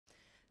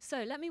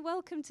So let me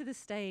welcome to the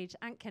stage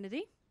Ant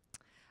Kennedy.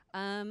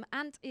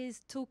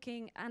 Ant's talk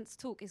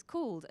is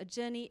called A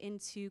Journey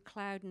into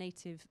Cloud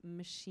Native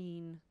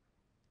Machine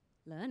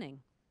Learning.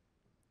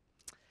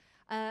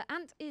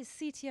 Ant is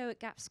CTO at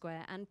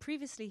Gapsquare, and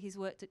previously he's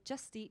worked at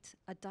JustEat,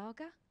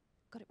 Adarga,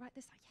 got it right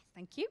this time? Yes,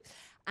 thank you,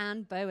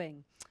 and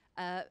Boeing,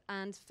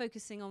 and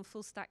focusing on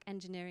full stack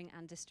engineering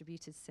and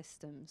distributed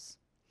systems.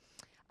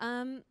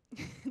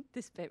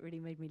 This bit really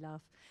made me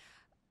laugh.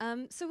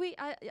 So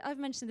I've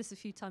mentioned this a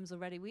few times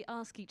already. We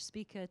ask each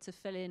speaker to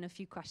fill in a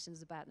few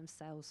questions about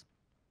themselves.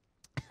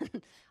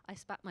 I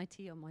spat my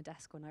tea on my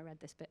desk when I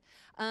read this bit.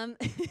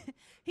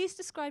 He's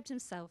described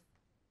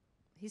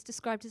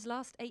his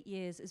last 8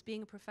 years as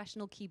being a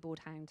professional keyboard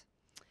hound.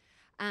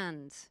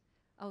 And,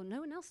 oh, no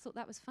one else thought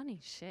that was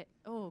funny. Shit.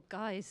 Oh,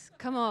 guys,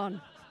 come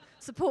on.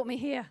 Support me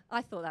here.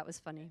 I thought that was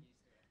funny.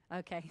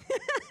 Okay.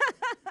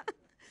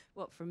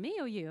 What, from me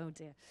or you? Oh,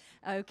 dear.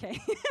 Okay.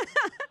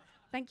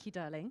 Thank you,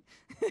 darling.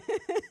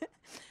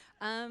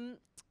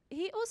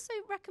 He also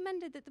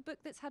recommended that the book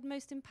that's had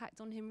most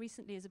impact on him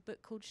recently is a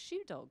book called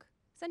Shoe Dog.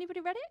 Has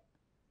anybody read it?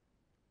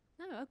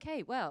 No?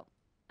 Okay, well,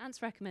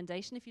 Ant's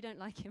recommendation, if you don't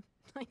like him,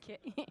 like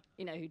it,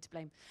 you know who to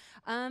blame.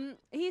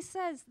 He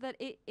says that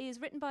it is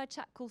written by a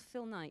chap called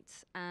Phil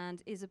Knight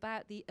and is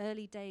about the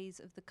early days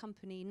of the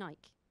company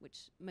Nike,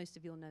 which most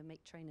of you all know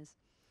make trainers.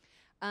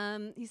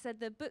 He said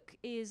the book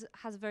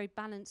has a very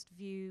balanced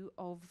view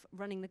of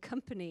running the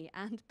company,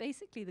 and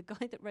basically the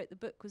guy that wrote the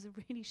book was a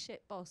really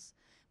shit boss,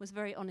 was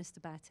very honest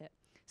about it.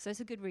 So it's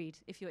a good read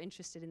if you're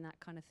interested in that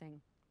kind of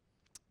thing.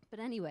 But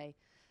anyway,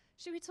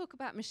 should we talk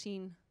about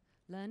machine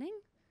learning?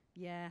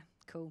 Yeah,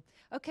 cool.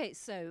 Okay,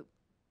 so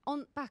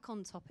back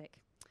on topic.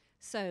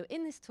 So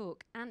in this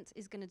talk, Ant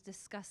is going to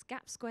discuss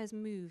Gapsquare's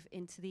move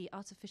into the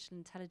artificial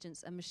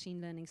intelligence and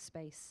machine learning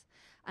space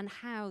and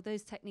how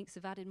those techniques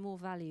have added more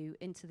value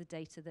into the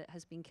data that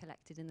has been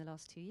collected in the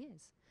last 2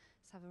 years.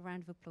 Let's have a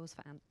round of applause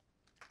for Ant.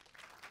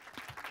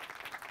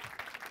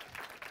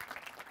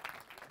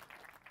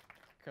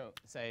 Cool.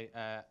 So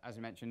as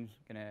we mentioned,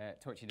 I'm going to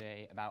talk to you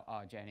today about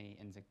our journey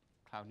into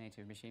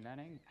cloud-native machine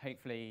learning.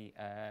 Hopefully,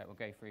 we'll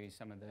go through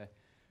some of the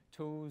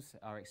tools,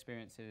 our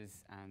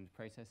experiences and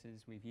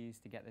processes we've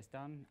used to get this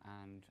done,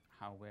 and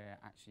how we're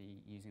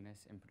actually using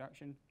this in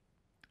production.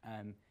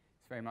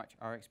 It's very much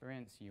our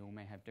experience. You all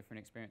may have different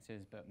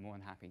experiences, but more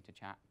than happy to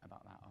chat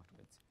about that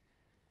afterwards.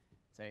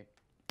 So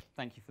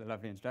thank you for the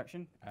lovely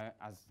introduction.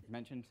 As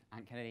mentioned,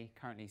 Ant Kennedy,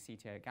 currently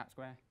CTO at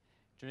Gapsquare.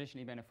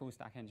 Traditionally been a full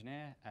stack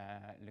engineer,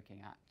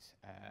 looking at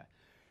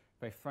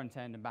both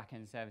front-end and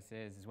back-end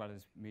services, as well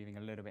as moving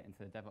a little bit into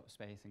the DevOps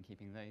space and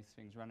keeping those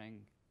things running.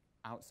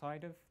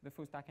 Outside of the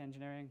full stack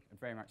engineering, I'd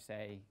very much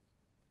say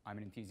I'm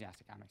an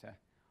enthusiastic amateur.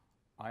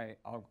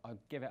 I'll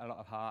give it a lot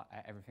of heart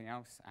at everything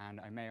else,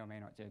 and I may or may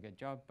not do a good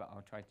job, but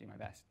I'll try to do my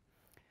best.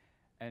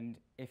 And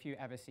if you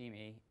ever see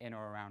me in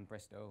or around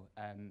Bristol,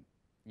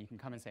 you can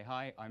come and say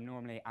hi. I'm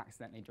normally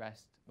accidentally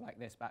dressed like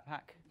this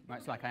backpack,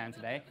 much like I am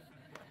today.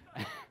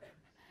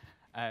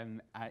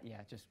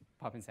 Yeah, just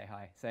pop and say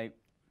hi. So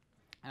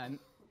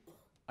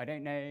I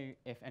don't know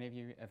if any of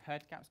you have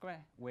heard Gapsquare.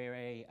 We're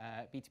a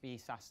B2B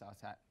SaaS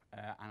startup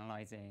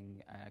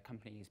analyzing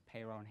companies'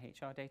 payroll and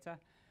HR data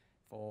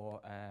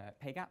for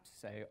pay gaps.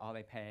 So are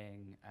they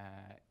paying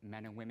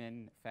men and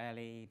women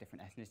fairly,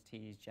 different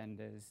ethnicities,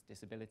 genders,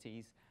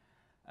 disabilities?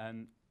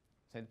 So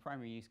the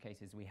primary use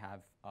cases we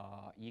have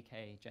are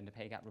UK gender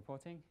pay gap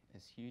reporting.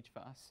 It's huge for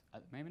us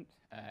at the moment.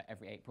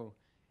 Every April,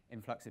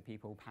 influx of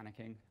people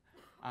panicking.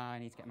 I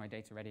need to get my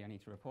data ready, I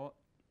need to report.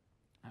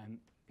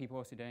 People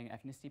also doing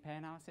ethnicity pay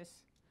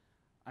analysis,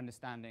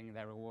 understanding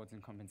their rewards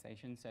and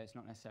compensation. So it's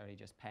not necessarily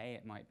just pay,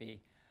 it might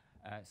be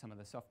some of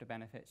the softer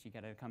benefits you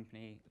get at a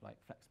company, like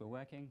flexible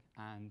working.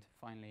 And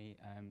finally,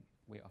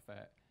 we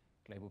offer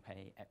global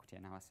pay equity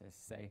analysis.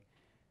 So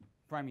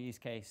primary use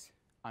case,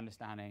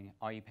 understanding,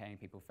 are you paying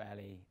people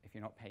fairly? If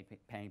you're not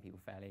paying people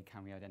fairly,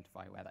 can we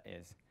identify where that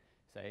is?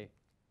 So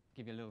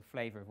give you a little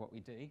flavor of what we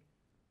do.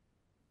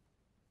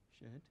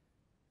 Should.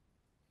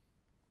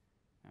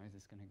 How is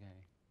this going to go?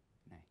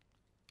 No.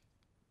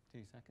 2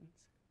 seconds.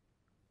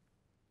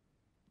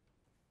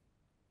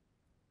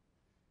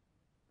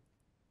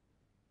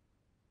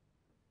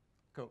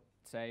 Cool.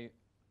 So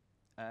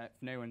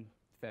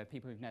for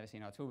people who've never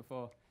seen our tool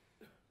before,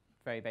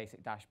 very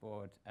basic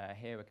dashboard.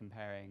 Here we're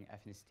comparing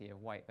ethnicity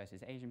of white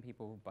versus Asian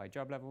people by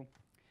job level.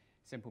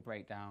 Simple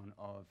breakdown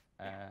of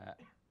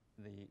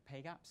the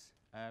pay gaps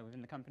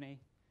within the company.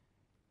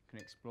 You can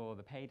explore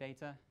the pay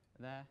data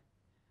there.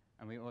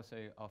 And we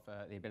also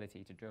offer the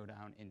ability to drill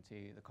down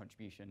into the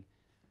contribution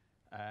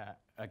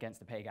against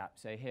the pay gap.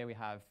 So here we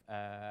have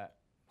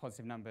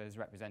positive numbers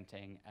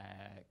representing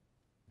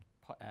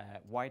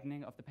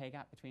widening of the pay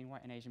gap between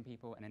white and Asian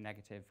people, and a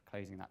negative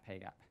closing that pay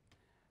gap.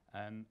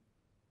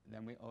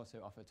 Then we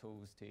also offer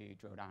tools to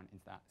drill down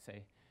into that. So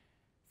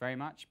very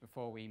much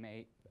before we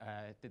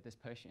did this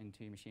push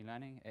into machine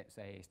learning, it's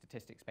a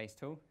statistics-based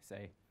tool. So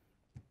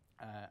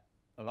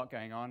a lot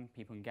going on,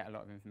 people can get a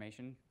lot of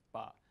information,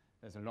 but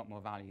there's a lot more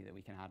value that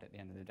we can add at the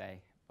end of the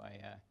day by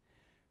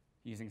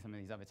using some of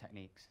these other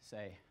techniques. So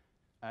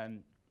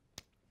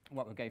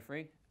what we'll go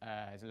through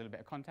is a little bit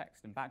of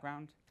context and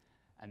background,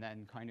 and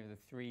then kind of the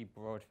three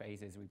broad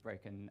phases we've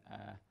broken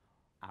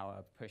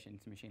our push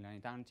into machine learning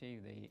down to: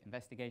 the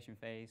investigation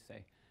phase, so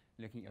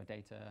looking at your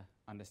data,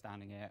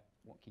 understanding it,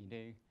 what can you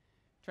do,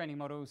 training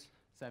models,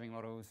 serving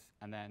models,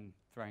 and then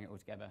throwing it all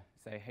together.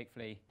 So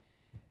hopefully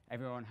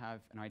everyone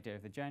have an idea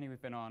of the journey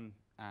we've been on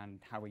and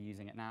how we're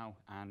using it now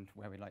and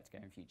where we'd like to go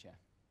in future.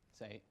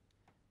 So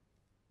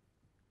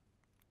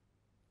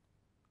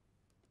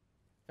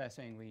first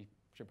thing we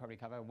should probably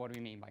cover, what do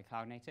we mean by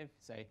cloud native?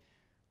 So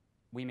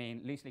we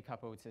mean loosely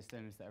coupled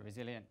systems that are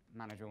resilient,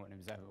 manageable, and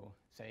observable.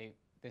 So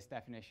this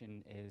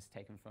definition is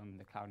taken from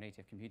the Cloud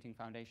Native Computing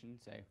Foundation,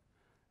 so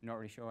not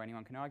really sure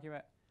anyone can argue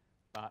it,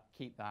 but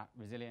keep that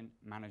resilient,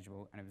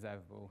 manageable, and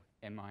observable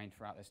in mind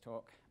throughout this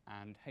talk,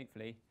 and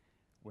hopefully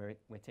we're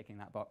ticking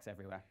that box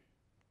everywhere.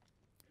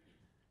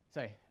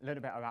 So a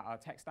little bit about our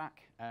tech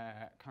stack.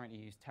 Currently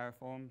use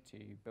Terraform to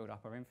build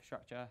up our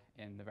infrastructure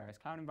in the various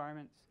cloud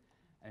environments,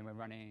 and we're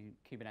running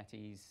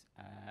Kubernetes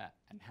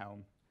and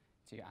Helm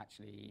to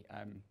actually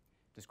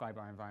describe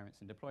our environments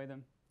and deploy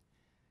them.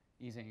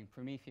 Using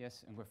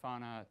Prometheus and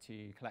Grafana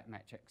to collect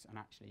metrics and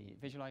actually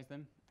visualize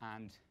them.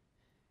 And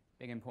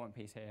big important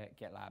piece here,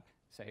 GitLab.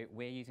 So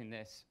we're using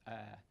this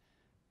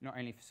not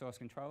only for source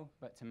control,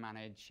 but to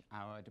manage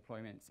our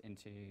deployments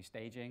into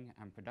staging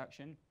and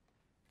production,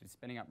 to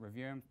spinning up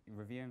review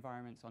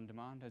environments on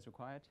demand as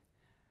required.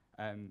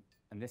 And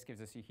this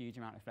gives us a huge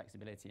amount of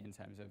flexibility in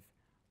terms of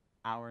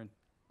our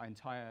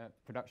entire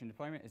production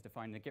deployment is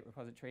defined in the Git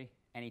repository.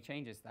 Any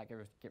changes to that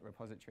Git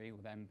repository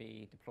will then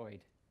be deployed.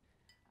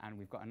 And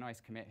we've got a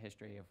nice commit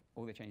history of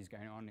all the changes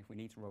going on. If we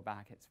need to roll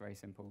back, it's very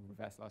simple,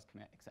 reverse last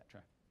commit,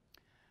 etc.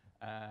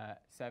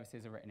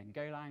 Services are written in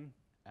Golang.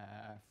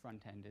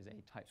 Front end is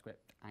a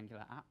TypeScript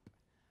Angular app.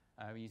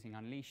 We're using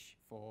Unleash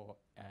for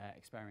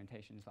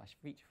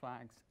experimentation/feature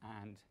flags,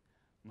 and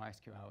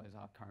MySQL is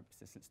our current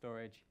persistent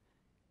storage.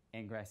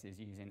 Ingress is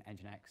using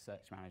Nginx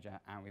Search Manager,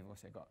 and we've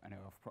also got an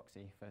OAuth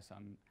proxy for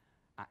some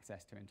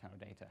access to internal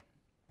data.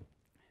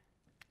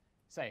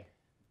 So,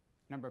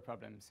 number of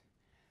problems.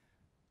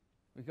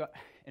 We've got,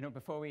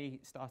 before we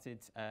started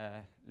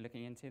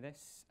looking into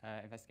this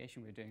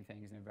investigation, we were doing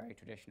things in a very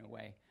traditional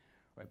way,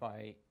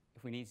 whereby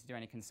if we need to do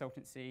any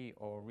consultancy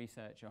or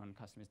research on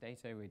customers'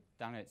 data, we'd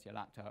download it to your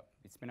laptop,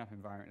 we'd spin up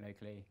environment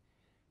locally,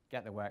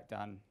 get the work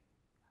done,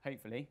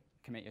 hopefully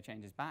commit your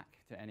changes back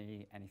to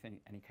any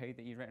code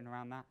that you've written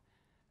around that,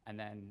 and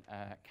then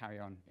carry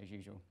on as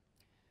usual.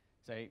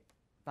 So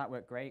that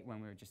worked great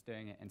when we were just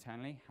doing it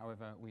internally.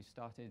 However, we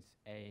started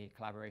a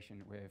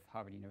collaboration with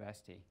Harvard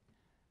University.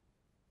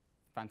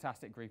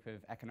 Fantastic group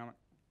of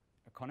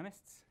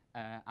economists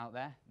out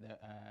there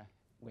that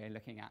we're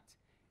looking at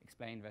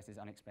explained versus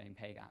unexplained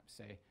pay gaps.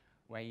 So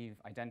where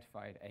you've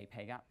identified a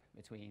pay gap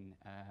between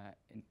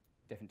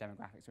different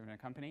demographics within a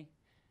company,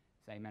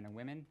 say men and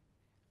women,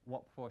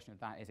 what proportion of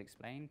that is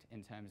explained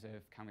in terms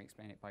of, can we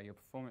explain it by your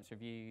performance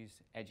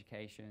reviews,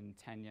 education,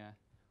 tenure,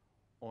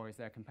 or is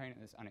there a component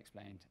that's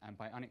unexplained? And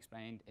by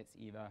unexplained, it's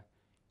either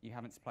you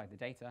haven't supplied the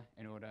data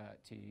in order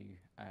to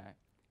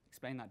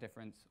explain that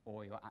difference,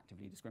 or you're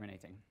actively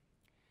discriminating.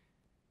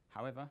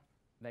 However,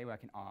 they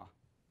work in R.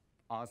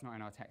 R's not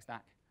in our tech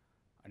stack.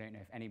 I don't know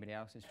if anybody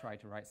else has tried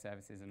to write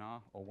services in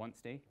R or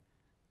wants to.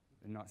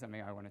 It's not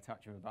something I want to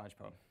touch with a barge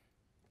pole.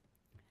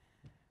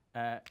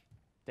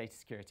 Data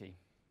security.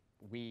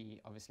 We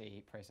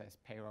obviously process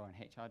payroll and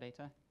HR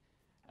data.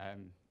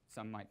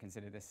 Some might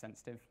consider this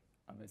sensitive,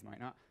 others might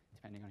not,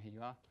 depending on who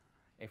you are.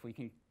 If we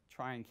can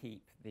try and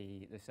keep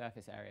the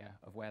surface area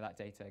of where that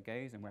data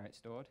goes and where it's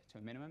stored to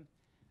a minimum,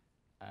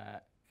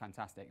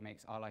 fantastic. It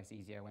makes our lives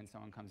easier when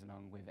someone comes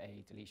along with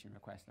a deletion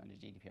request under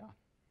GDPR.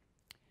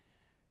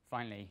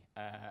 Finally,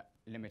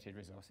 limited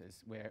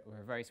resources. We're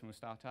a very small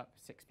startup,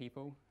 6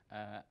 people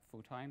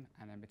full-time,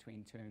 and then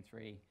between 2 and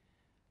 3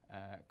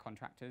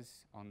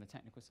 contractors on the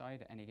technical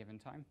side at any given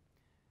time.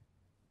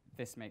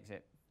 This makes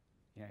it,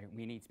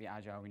 we need to be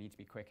agile, we need to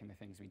be quick in the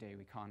things we do.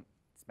 We can't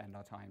spend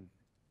our time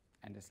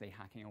endlessly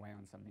hacking away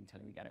on something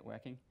until we get it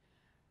working.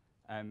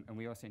 And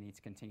we also need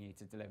to continue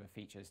to deliver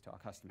features to our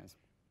customers.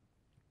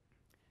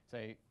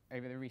 So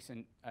over the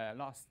recent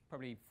last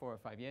probably 4 or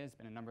 5 years,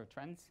 been a number of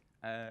trends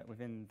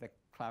within the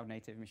cloud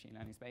native machine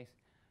learning space.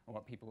 And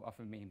what people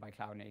often mean by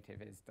cloud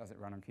native is, does it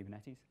run on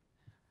Kubernetes?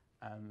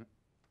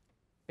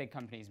 Big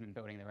companies have been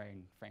building their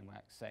own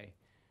frameworks. So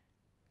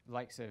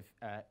likes of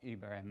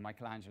Uber and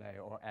Michelangelo,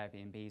 or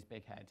Airbnb's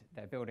Big Head,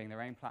 they're building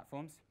their own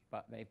platforms,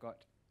 but they've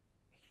got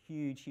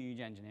huge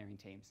engineering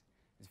teams.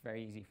 It's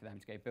very easy for them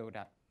to go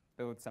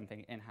build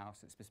something in-house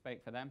that's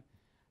bespoke for them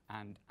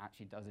and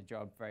actually does a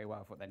job very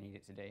well for what they need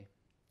it to do.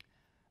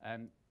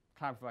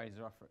 Cloud providers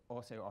are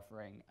also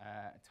offering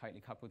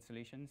tightly coupled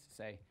solutions.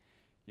 So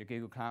your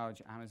Google Cloud,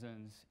 your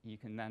Amazons, you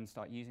can then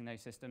start using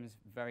those systems,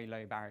 very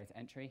low barrier to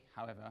entry.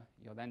 However,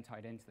 you're then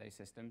tied into those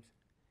systems,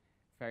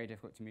 very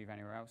difficult to move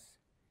anywhere else.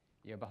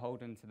 You're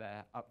beholden to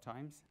their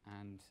uptimes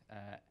and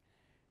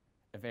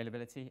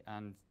availability,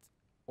 and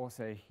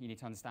also, you need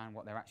to understand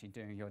what they're actually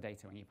doing with your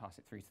data when you pass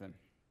it through to them.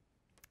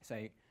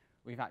 So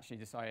we've actually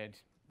decided,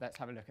 let's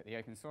have a look at the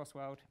open source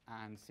world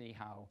and see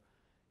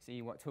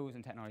what tools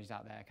and technologies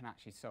out there can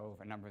actually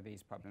solve a number of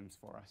these problems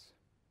for us.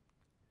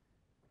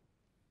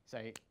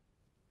 So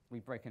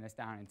we've broken this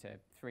down into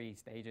 3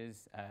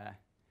 stages.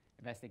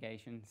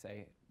 Investigation, so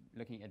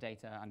looking at your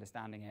data,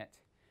 understanding it,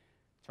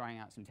 trying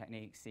out some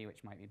techniques, see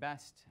which might be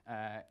best,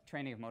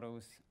 training of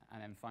models,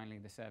 and then finally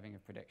the serving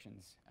of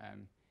predictions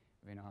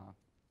within our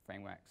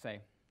framework. So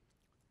a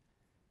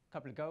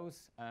couple of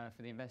goals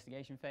for the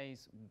investigation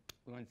phase.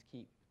 We want to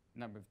keep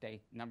number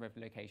of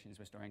locations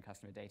we're storing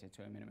customer data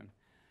to a minimum.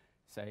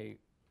 So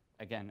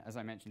again, as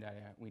I mentioned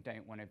earlier, we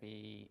don't want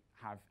to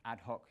have ad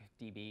hoc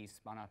DBs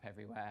spun up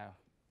everywhere,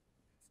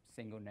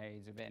 single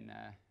nodes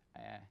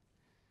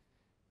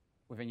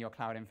within your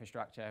cloud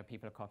infrastructure,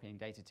 people are copying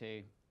data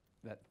to.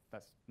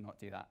 Let's not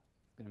do that.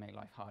 It's going to make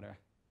life harder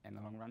in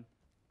the long run.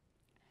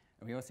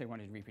 And we also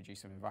wanted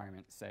reproducible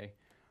environments. So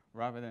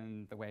rather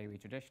than the way we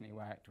traditionally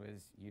worked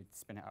was you'd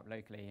spin it up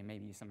locally and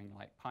maybe use something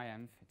like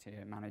PyEnv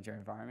to manage your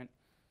environment,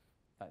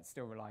 that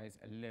still relies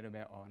a little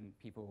bit on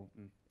people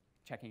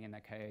checking in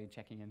their code,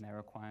 checking in their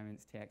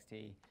requirements,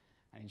 TXT,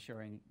 and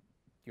ensuring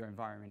your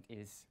environment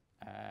is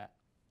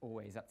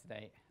always up to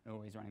date and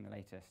always running the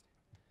latest.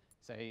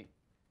 So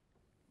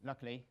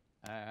luckily,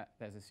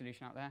 there's a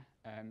solution out there.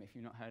 If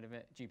you've not heard of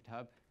it, Jupyter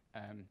Hub.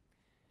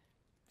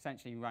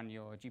 Essentially run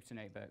your Jupyter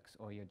notebooks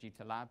or your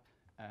Jupyter Lab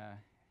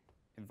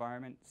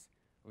environments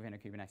within a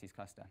Kubernetes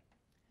cluster.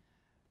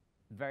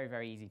 Very,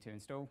 very easy to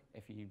install.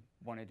 If you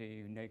want to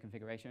do no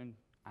configuration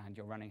and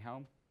you're running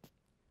Helm,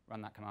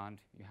 run that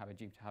command. You have a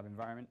Jupyter Hub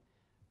environment.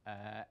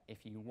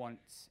 If you want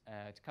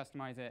to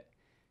customize it,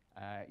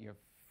 you're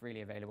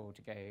freely available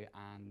to go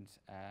and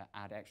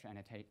add extra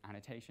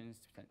annotations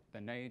to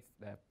the nodes,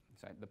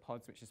 the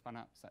pods which are spun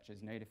up, such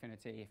as node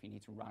affinity, if you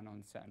need to run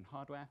on certain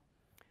hardware.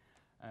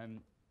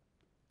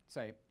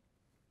 So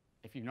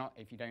if you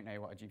don't know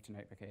what a Jupyter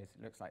notebook is,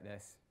 it looks like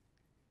this.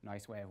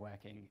 Nice way of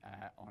working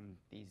on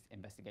these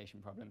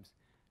investigation problems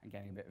and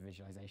getting a bit of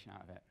visualization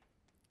out of it.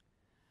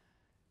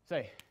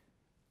 So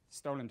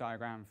stolen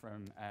diagram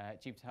from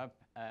Jupyter Hub.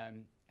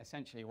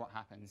 Essentially what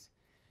happens,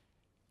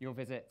 you'll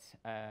visit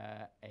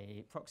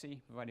a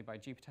proxy provided by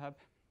Jupyter Hub.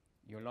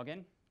 You'll log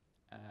in.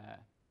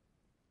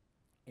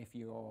 If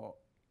you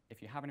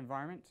have an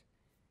environment,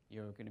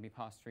 you're going to be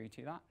passed through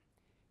to that.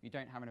 If you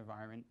don't have an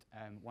environment,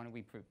 one will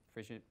be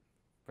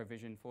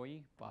provisioned for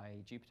you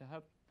by Jupyter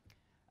Hub.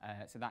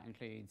 So that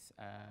includes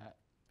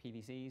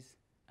PVCs,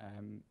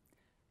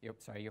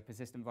 your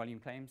persistent volume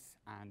claims,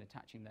 and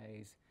attaching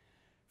those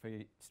for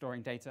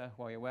storing data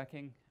while you're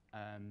working,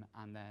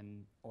 and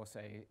then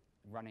also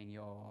running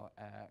your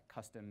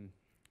custom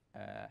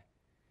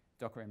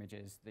Docker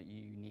images that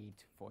you need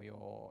for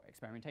your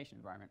experimentation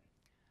environment.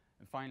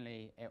 And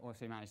finally, it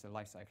also manages the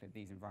lifecycle of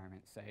these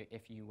environments. So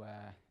if you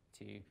were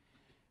to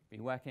be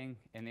working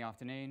in the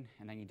afternoon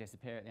and then you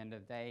disappear at the end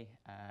of the day,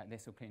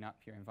 this will clean up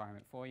your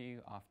environment for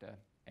you after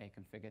a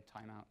configured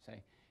timeout. So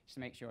just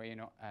make sure you're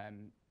not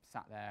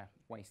sat there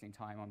wasting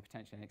time on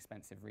potentially an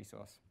expensive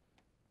resource.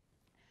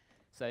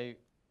 So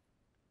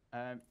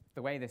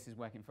the way this is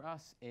working for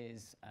us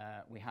is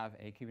we have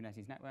a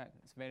Kubernetes network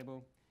that's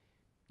available.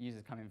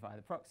 Users come in via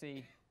the proxy.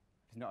 If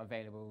it's not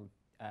available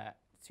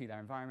to their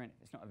environment,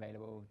 if it's not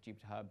available,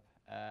 Jupyter Hub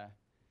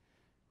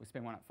will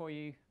spin one up for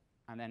you.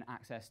 And then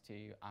access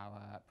to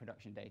our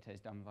production data is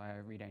done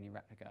via read-only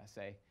replica,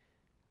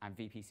 and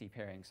VPC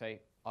peering. So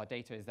our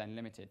data is then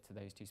limited to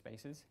those 2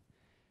 spaces.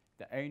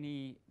 The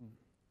only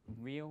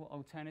real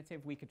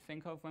alternative we could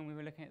think of when we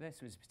were looking at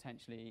this was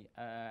potentially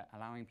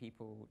allowing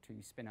people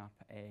to spin up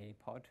a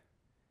pod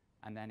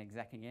and then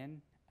execing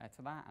in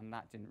to that, and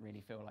that didn't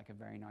really feel like a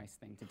very nice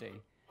thing to do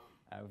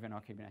within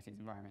our Kubernetes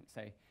environment.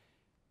 So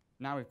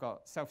now we've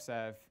got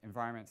self-serve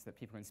environments that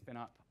people can spin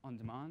up on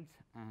demand,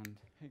 and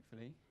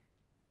hopefully.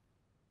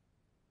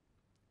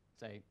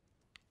 So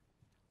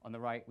on the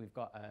right, we've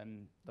got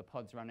the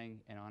pods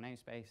running in our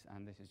namespace,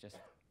 and this is just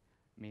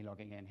me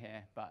logging in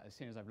here. But as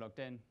soon as I've logged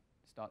in,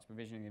 it starts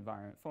provisioning the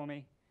environment for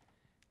me,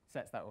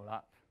 sets that all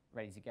up,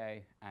 ready to go,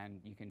 and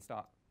you can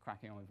start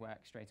cracking on with work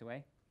straight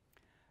away.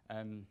 It's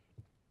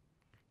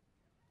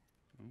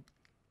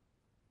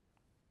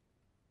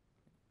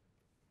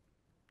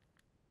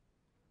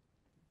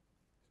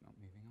not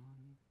moving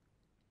on.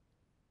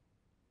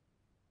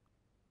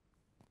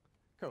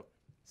 Cool.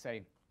 So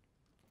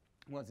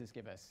what does this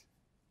give us?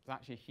 There's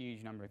actually a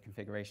huge number of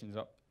configuration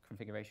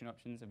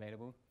options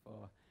available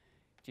for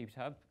Jupyter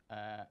Hub.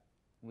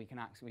 We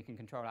can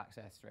control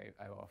access through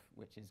OAuth,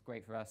 which is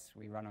great for us.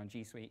 We run on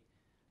G Suite,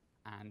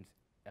 and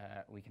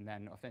we can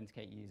then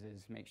authenticate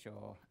users, make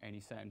sure only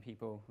certain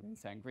people within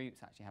certain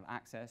groups actually have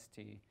access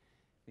to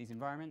these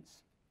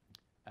environments.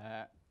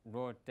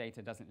 Raw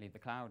data doesn't leave the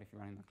cloud if you're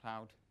running the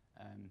cloud.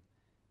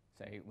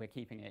 So we're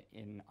keeping it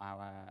in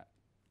our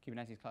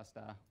Kubernetes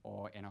cluster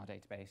or in our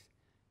database.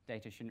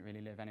 Data shouldn't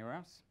really live anywhere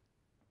else.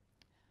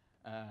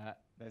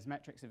 There's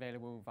metrics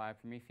available via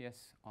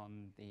Prometheus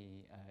on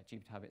the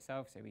Jupyter Hub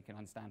itself, so we can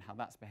understand how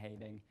that's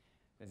behaving.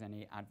 there's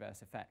any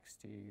adverse effects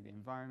to the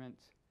environment.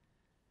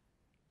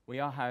 We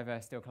are,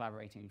 however, still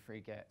collaborating through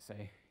Git, so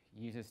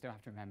users still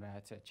have to remember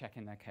to check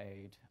in their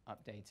code,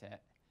 update it,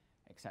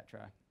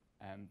 etc.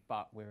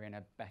 But we're in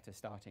a better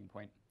starting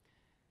point.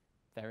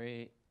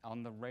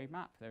 On the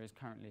roadmap, there is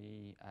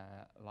currently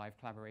live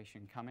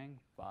collaboration coming,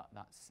 but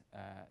that's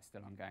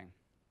still ongoing.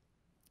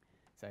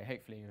 So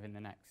hopefully within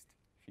the next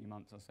few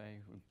months or so,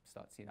 we'll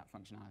start to see that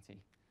functionality.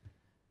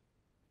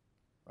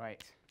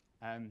 Right.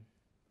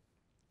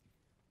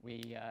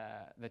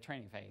 The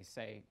training phase.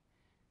 So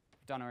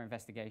we've done our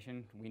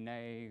investigation.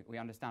 We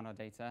understand our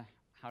data.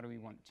 How do we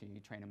want to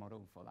train a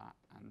model for that,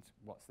 and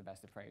what's the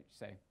best approach?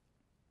 So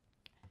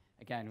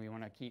again, we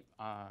want to keep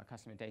our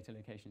customer data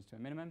locations to a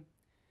minimum,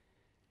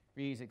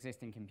 reuse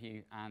existing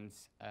compute, and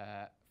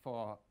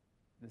for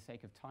the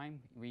sake of time,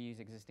 reuse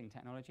existing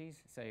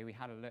technologies. So we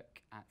had a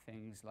look at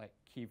things like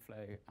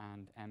Kubeflow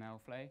and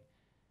MLflow.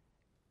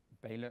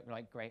 They look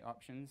like great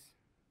options.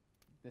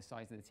 The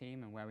size of the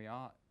team and where we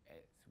are,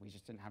 we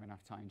just didn't have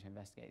enough time to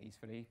investigate these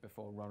fully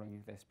before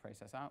rolling this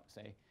process out.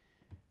 So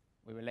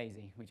we were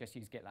lazy. We just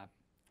used GitLab.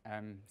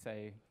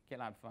 So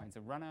GitLab provides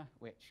a runner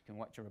which can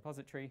watch a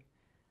repository,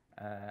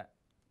 and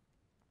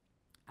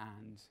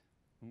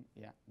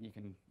yeah,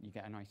 you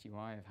get a nice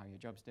UI of how your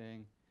job's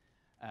doing.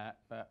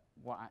 But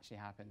what actually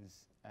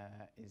happens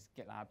is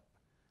GitLab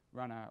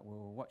runner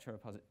will watch a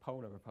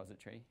poll a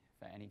repository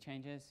for any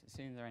changes. As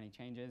soon as there are any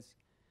changes,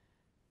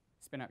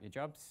 spin up your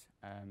jobs.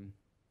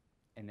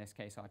 In this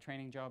case, our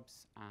training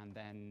jobs, and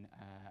then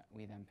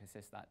we then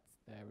persist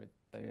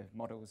the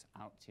models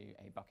out to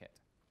a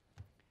bucket.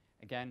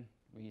 Again,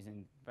 we're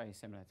using very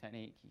similar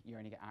technique. You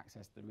only get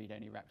access to the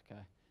read-only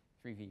replica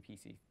through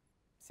VPC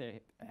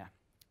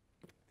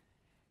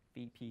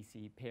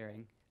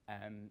peering,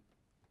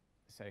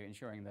 so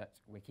ensuring that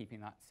we're keeping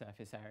that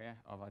surface area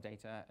of our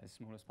data as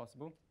small as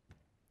possible.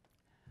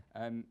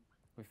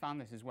 We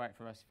found this has worked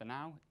for us for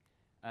now.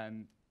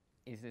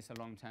 Is this a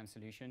long-term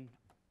solution?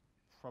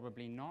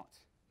 Probably not,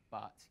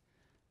 but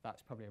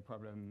that's probably a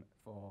problem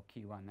for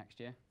Q1 next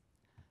year.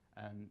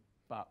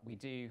 But we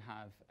do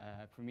have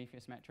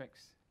Prometheus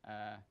metrics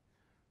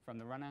from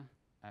the runner.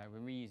 We're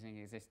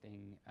reusing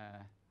existing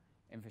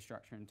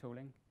infrastructure and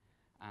tooling,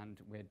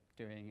 and we're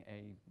doing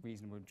a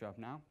reasonable job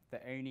now. The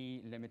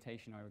only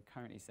limitation I would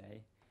currently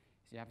say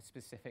is you have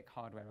specific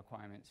hardware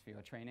requirements for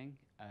your training.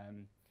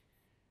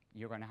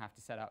 You're going to have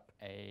to set up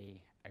a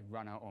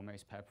runner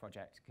almost per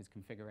project, because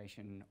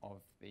configuration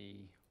of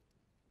the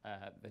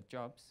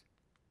jobs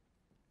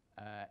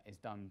is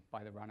done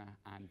by the runner,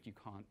 and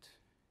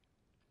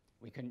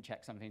we couldn't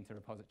check something to the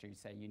repository to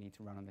say you need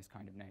to run on this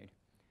kind of node.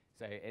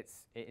 So it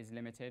is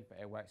limited, but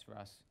it works for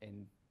us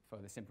for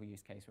the simple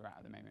use case we're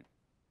at the moment.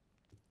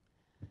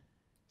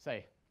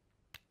 So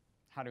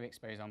how do we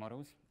expose our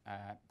models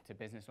to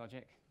business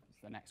logic?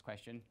 That's the next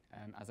question.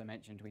 As I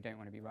mentioned, we don't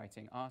want to be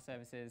writing R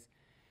services.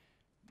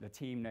 The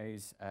team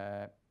knows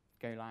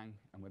Golang,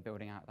 and we're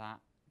building out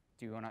that.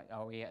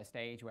 Are we at a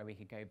stage where we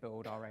could go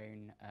build our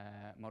own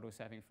model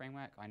serving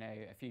framework? I know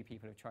a few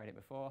people have tried it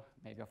before,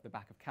 maybe off the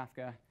back of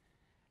Kafka.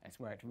 It's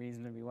worked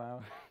reasonably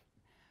well,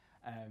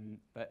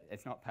 but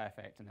it's not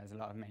perfect, and there's a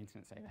lot of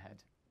maintenance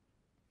overhead.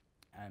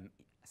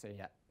 So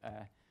yeah,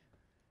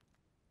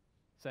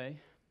 so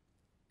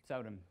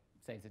seldom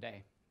saves the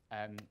day.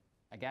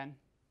 Again,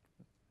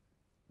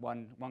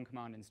 one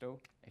command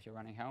install if you're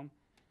running Helm.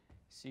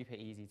 Super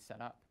easy to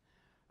set up,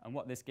 and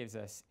what this gives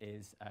us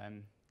is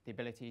the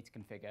ability to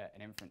configure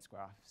an inference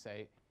graph. So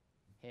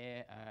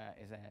here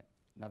is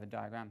another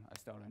diagram I've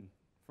stolen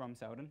from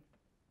Selden.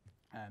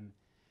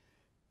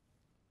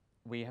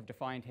 We have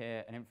defined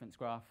here an inference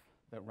graph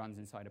that runs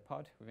inside a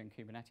pod within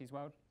Kubernetes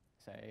world.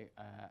 So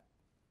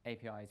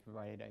APIs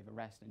provided over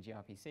REST and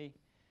gRPC,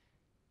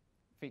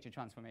 feature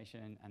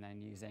transformation, and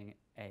then using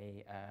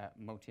a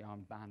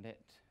multi-armed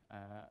bandit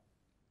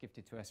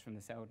gifted to us from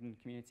the Selden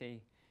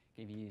community.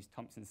 If you use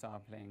Thompson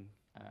sampling,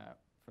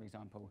 for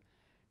example,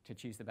 to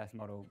choose the best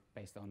model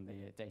based on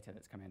the data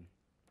that's come in.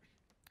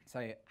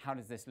 So how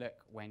does this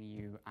look when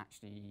you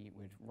actually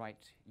would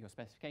write your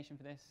specification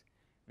for this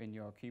in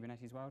your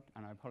Kubernetes world?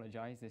 And I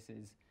apologize, this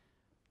is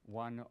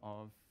one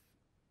of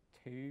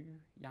 2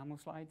 YAML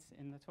slides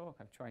in the talk.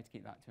 I've tried to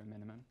keep that to a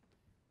minimum.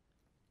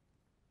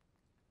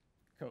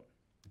 Cool.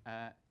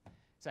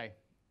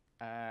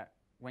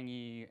 When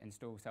you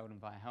install Selden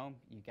via Helm,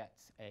 you get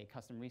a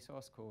custom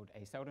resource called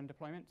a Selden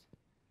deployment.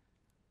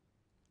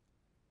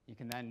 You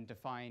can then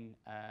define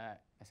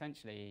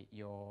essentially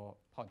your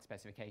pod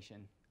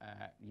specification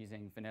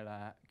using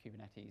vanilla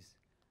Kubernetes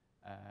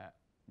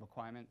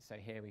requirements. So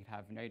here we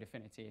have node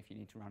affinity if you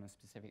need to run a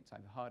specific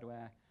type of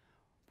hardware,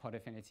 pod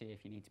affinity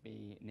if you need to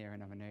be near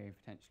another node,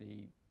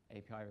 potentially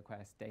API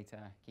requests,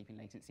 data, keeping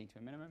latency to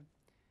a minimum.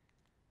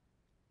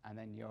 And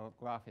then your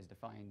graph is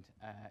defined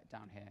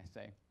down here.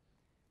 So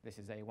this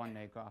is a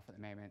one-node graph at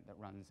the moment that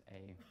runs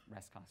a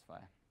REST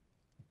classifier.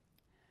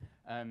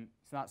 So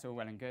that's all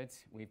well and good.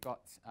 We've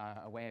got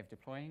a way of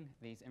deploying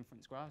these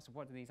inference graphs.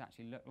 What do these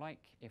actually look like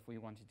if we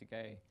wanted to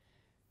go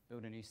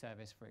build a new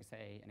service for,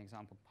 say, an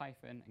example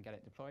Python and get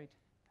it deployed?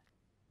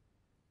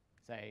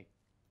 So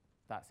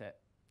that's it.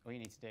 All you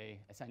need to do,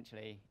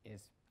 essentially,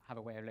 is have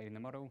a way of loading the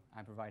model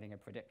and providing a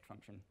predict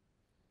function.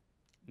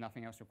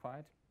 Nothing else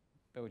required.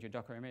 Build your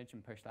Docker image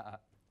and push that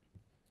up.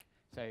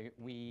 So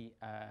we've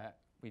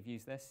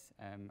used this,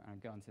 and I'll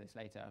go on to this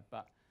later,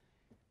 but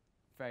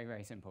very,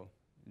 very simple.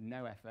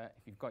 No effort.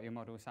 If you've got your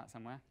model sat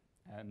somewhere,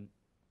 and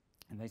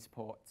they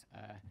support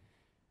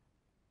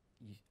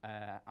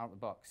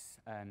out-the-box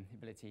the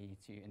ability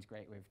to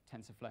integrate with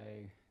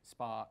TensorFlow,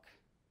 Spark,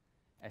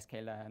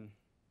 sklearn,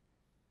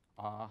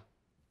 R,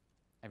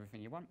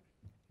 everything you want.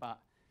 But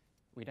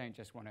we don't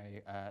just want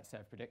to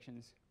serve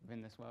predictions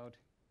within this world.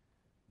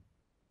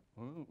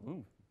 Ooh,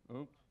 ooh,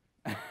 ooh.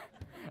 I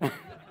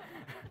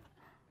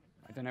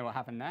don't know what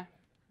happened there.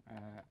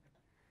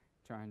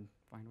 Try and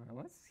find where I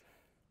was.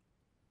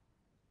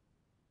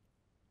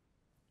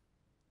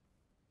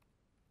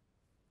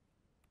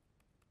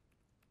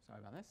 Sorry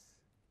about this.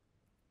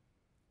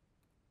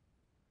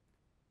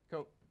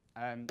 Cool.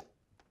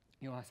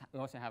 You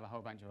also have a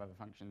whole bunch of other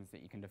functions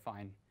that you can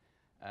define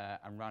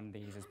and run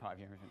these as part of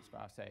your inference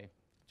graph. So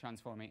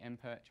transforming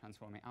input,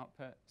 transforming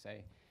output. So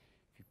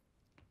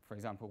for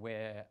example,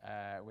 we're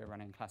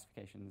running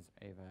classifications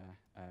over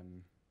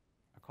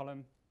a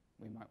column.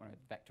 We might want to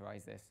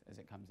vectorize this as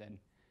it comes in,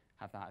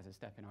 have that as a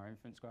step in our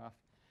inference graph.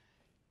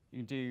 You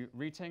can do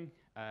routing.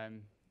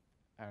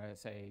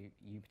 So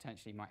you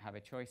potentially might have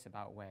a choice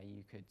about where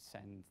you could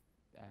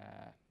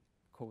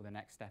call the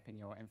next step in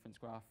your inference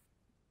graph.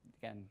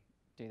 Again,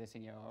 do this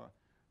in your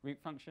root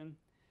function.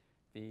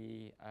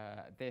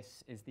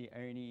 This is the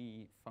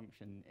only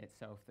function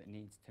itself that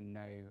needs to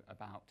know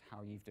about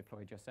how you've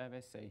deployed your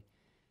service. So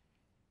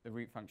the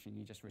root function,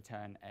 you just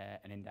return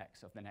an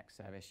index of the next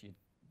service,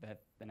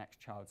 the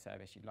next child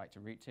service you'd like to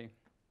route to.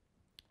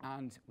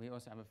 And we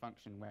also have a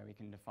function where we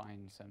can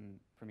define some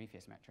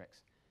Prometheus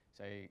metrics.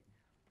 So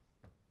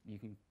you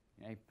can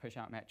push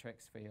out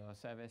metrics for your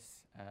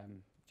service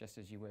just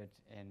as you would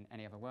in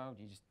any other world.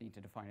 You just need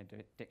to define a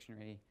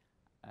dictionary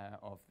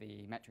of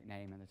the metric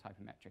name and the type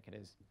of metric it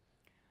is.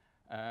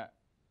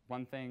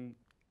 One thing,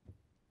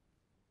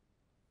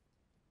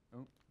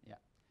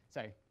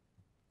 so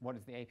what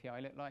does the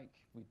API look like?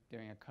 We're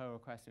doing a curl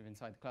request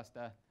inside the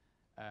cluster.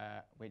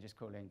 We're just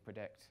calling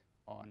predict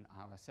on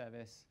our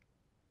service.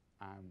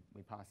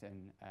 We pass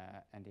in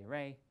ND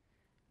array,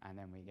 and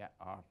then we get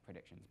our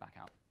predictions back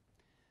out.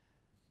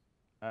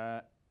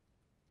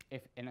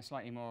 If in a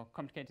slightly more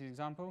complicated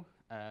example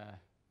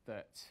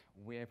that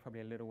we're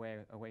probably a little way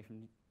away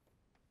from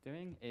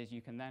doing, is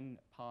you can then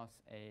pass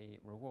a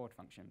reward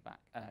function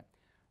back, a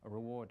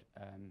reward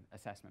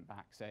assessment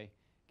back. So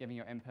given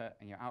your input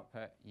and your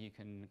output, you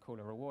can call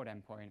a reward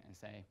endpoint and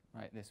say,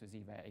 right, this was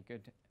either a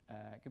good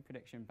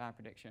prediction, bad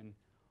prediction,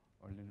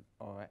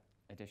 or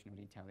additional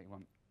detail that you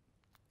want.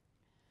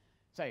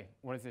 So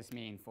what does this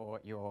mean for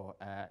your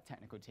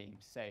technical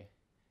teams? So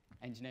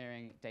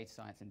engineering, data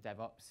science, and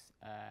DevOps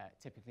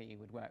typically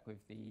would work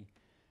with the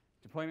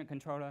deployment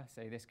controller.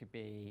 So this could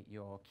be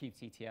your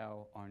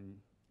kubectl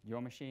on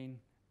your machine,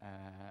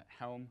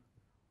 Helm,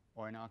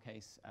 or in our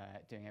case,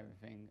 doing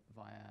everything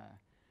via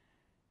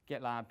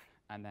GitLab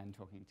and then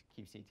talking to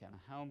kubectl and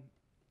Helm.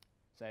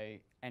 So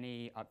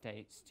any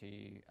updates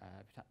to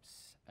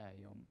perhaps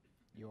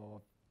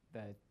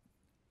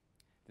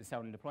the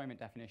Seldon deployment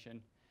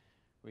definition,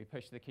 we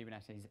push to the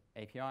Kubernetes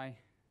API,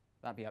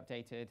 that'd be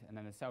updated, and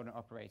then the Seldon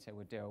operator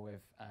would deal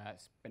with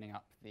spinning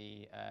up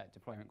the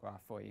deployment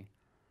graph for you.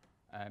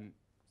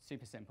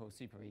 Super simple,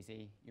 super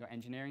easy. Your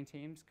engineering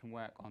teams can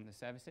work on the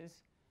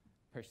services,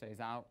 push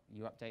those out,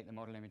 you update the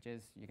model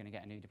images, you're going to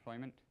get a new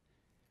deployment.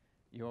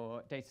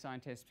 Your data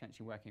scientists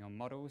potentially working on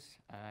models,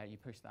 you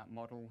push that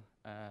model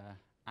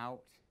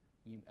out,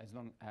 as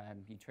long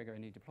you trigger a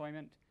new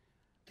deployment,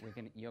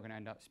 you're going to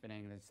end up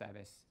spinning the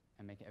service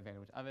and make it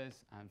available to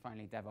others. And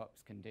finally,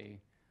 DevOps can do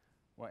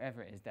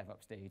whatever it is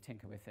DevOps do,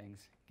 tinker with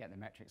things, get the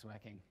metrics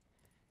working.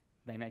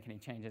 They make any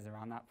changes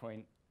around that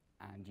point,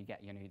 and you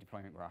get your new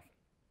deployment graph.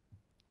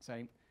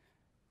 So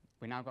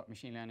we now got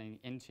machine learning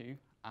into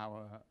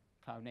our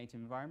cloud-native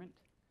environment.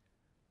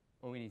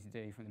 All we need to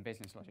do from the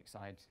business logic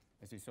side,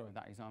 as we saw in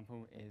that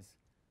example, is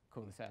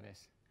call the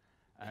service.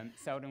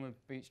 Seldon would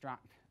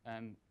bootstrap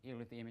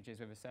all of the images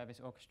with a service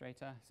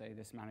orchestrator. So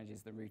this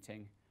manages the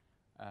routing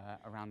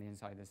around the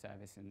inside of the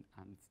service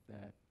and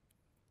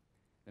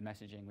the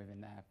messaging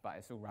within there. But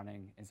it's all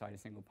running inside a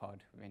single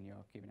pod within your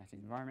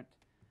Kubernetes environment.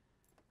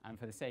 And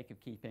for the sake of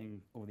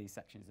keeping all these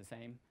sections the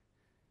same,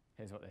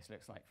 here's what this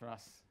looks like for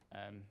us.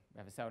 We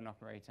have a Seldon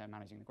operator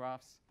managing the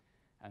graphs,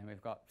 and then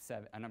we've got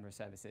a number of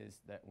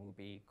services that will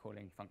be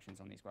calling functions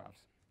on these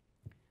graphs.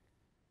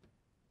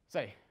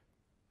 So, to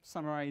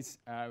summarize,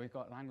 we've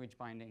got language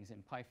bindings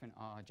in Python,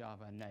 R,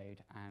 Java,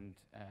 Node, and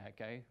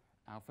Go,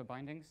 alpha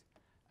bindings.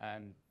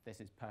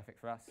 This is perfect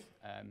for us.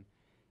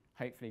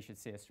 Hopefully should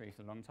see us through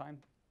for a long time.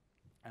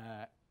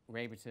 We're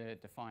able to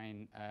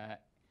define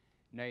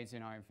nodes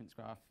in our inference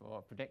graph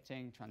for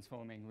predicting,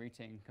 transforming,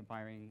 routing,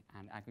 compiling,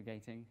 and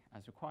aggregating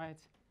as required.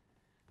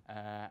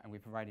 And we're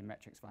providing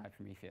metrics via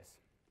Prometheus.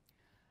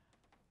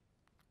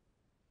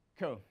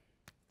 Cool.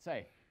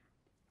 So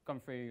gone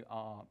through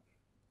our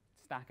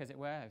stack, as it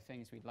were, of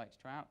things we'd like to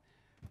try out.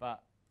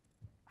 But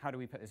how do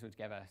we put this all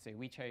together? So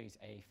we chose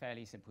a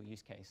fairly simple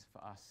use case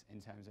for us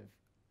in terms of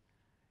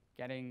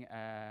getting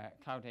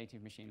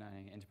cloud-native machine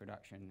learning into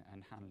production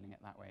and handling it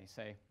that way.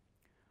 So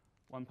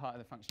one part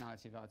of the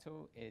functionality of our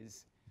tool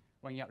is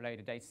when you upload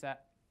a data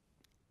set,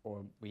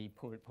 or we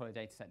pull a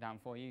data set down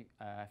for you,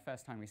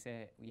 first time we see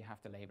it, you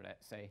have to label it.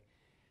 So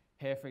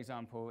here, for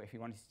example, if you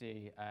wanted to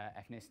do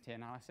ethnicity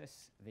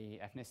analysis, the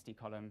ethnicity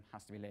column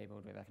has to be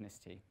labeled with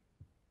ethnicity.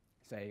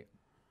 So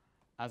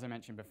as I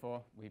mentioned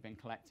before, we've been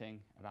collecting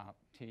about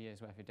 2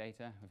 years' worth of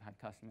data. We've had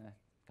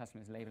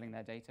customers labeling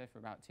their data for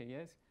about 2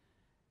 years.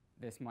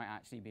 This might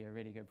actually be a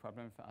really good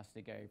problem for us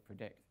to go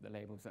predict the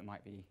labels that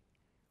might be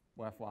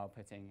worthwhile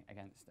putting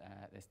against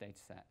this data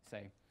set. So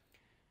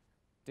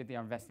did the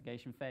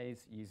investigation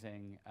phase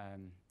using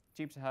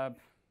JupyterHub,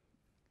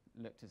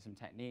 looked at some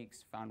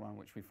techniques, found one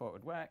which we thought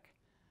would work,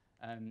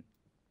 and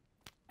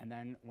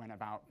then went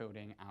about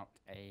building out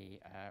a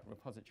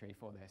repository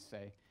for this. So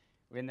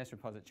within this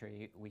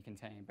repository, we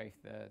contain both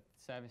the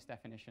service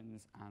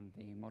definitions and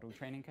the model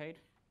training code.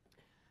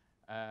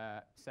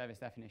 Service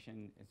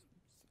definition is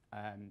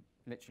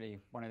literally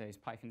one of those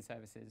Python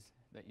services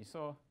that you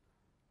saw,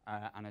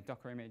 and a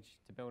Docker image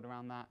to build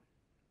around that.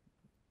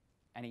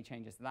 Any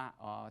changes to that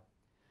are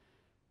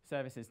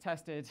services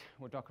tested,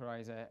 we'll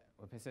Dockerize it,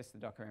 we'll persist the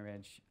Docker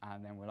image,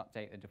 and then we'll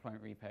update the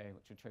deployment repo,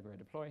 which will trigger a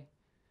deploy.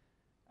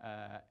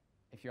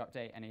 If you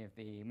update any of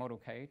the model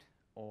code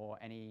or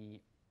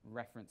any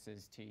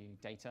references to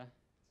data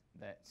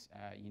that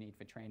you need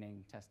for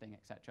training, testing,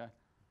 etc.,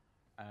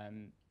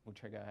 we'll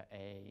trigger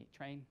a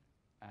train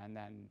and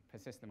then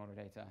persist the model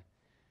data.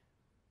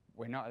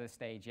 We're not at the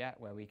stage yet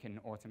where we can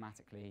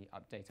automatically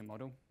update a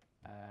model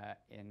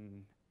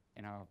in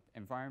our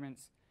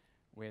environments.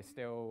 We're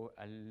still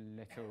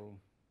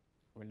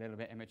we're a little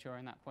bit immature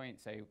in that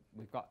point. So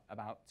we've got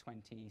about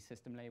 20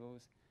 system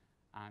labels,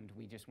 and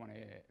we just want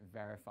to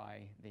verify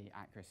the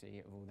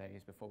accuracy of all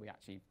those before we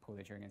actually pull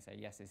the trigger and say,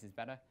 yes, this is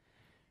better.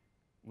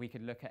 We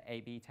could look at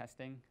A/B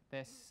testing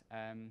this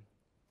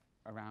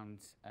around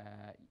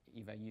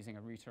either using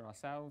a router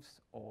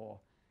ourselves, or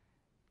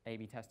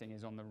A/B testing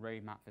is on the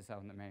roadmap for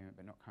Selden at the moment,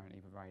 but not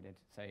currently provided.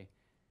 So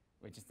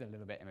we're just a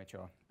little bit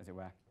immature, as it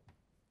were.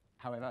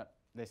 However,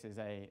 this is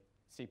a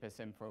super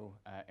simple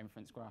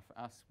inference graph for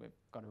us. We've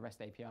got a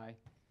REST API,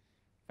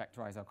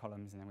 vectorize our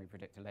columns, and then we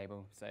predict a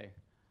label. So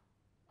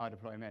our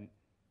deployment,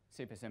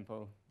 super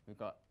simple. We've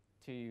got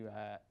two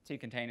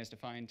containers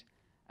defined,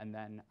 and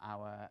then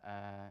our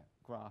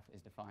graph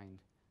is defined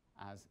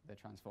as the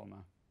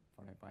transformer,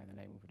 followed by the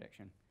label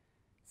prediction.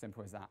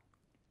 Simple as that.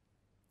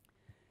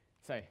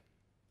 So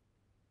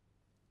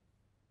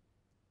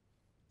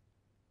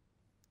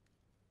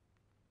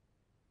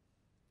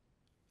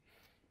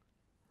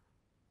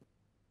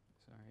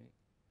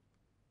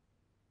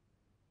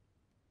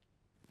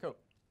cool.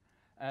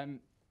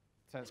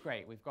 So that's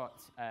great. We've got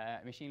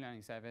a machine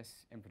learning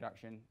service in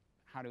production.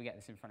 How do we get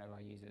this in front of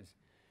our users?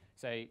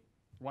 So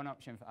one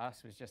option for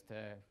us was just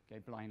to go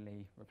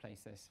blindly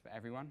replace this for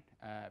everyone,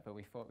 but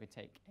we thought we'd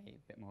take a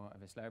bit more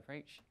of a slow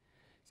approach.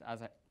 So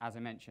as I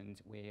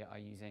mentioned, we are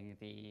using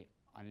the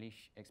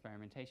Unleash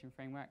experimentation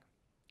framework.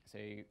 So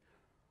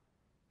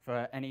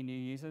for any new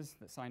users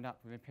that signed up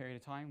within a period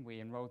of time, we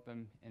enrolled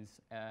them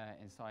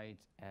inside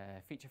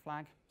a feature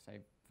flag. So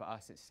for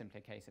us, it's simply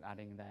a case of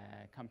adding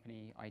their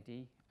company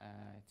ID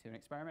to an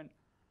experiment.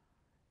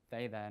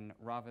 They then,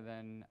 rather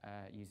than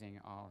using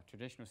our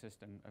traditional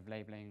system of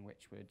labeling,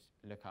 which would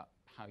look up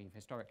how you've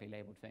historically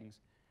labeled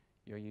things,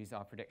 you'll use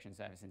our prediction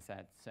service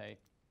instead. So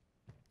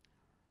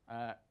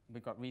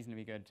we've got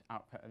reasonably good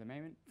output at the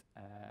moment.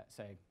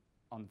 So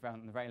on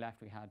the very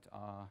left, we had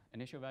our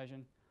initial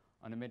version.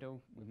 On the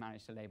middle, we've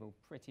managed to label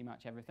pretty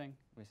much everything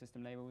with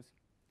system labels.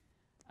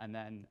 And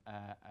then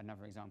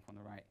another example on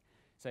the right.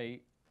 So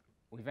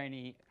we've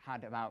only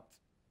had about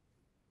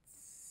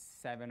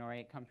 7 or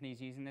 8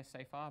 companies using this so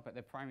far, but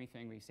the primary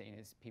thing we've seen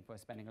is people are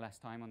spending less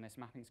time on this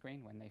mapping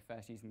screen when they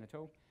first using the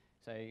tool.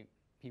 So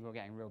people are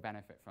getting real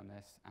benefit from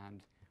this,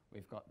 and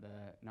we've got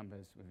the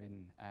numbers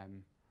within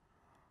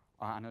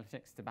our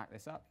analytics to back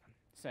this up.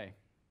 So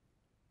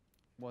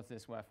was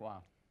this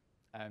worthwhile?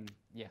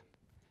 Yeah,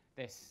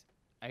 this,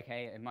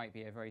 okay, it might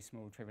be a very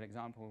small, trivial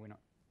example.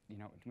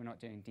 We're not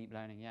doing deep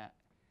learning yet.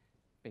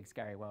 Big,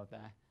 scary world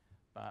there,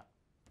 but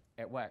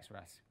it works for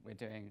us. We're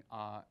doing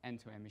our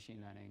end-to-end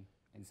machine learning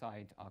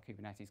inside our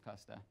Kubernetes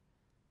cluster,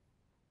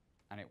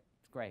 and it's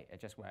great.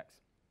 It just works.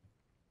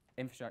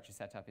 Infrastructure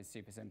setup is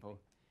super simple.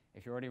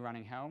 If you're already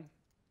running Helm,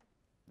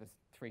 there's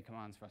 3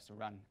 commands for us to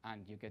run,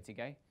 and you're good to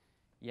go.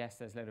 Yes,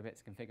 there's little bits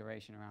of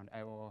configuration around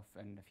OAuth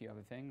and a few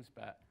other things,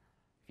 but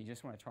if you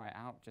just want to try it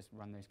out, just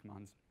run those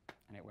commands,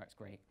 and it works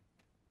great.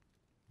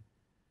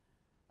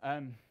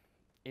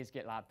 Is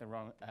GitLab the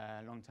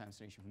long-term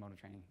solution for model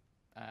training?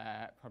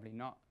 Probably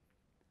not.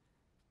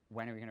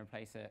 When are we going to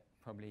replace it?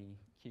 Probably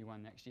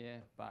Q1 next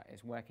year, but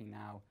it's working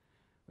now.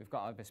 We've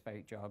got our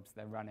bespoke jobs.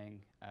 They're running.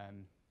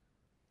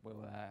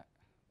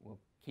 We'll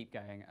keep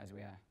going as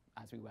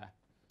we were.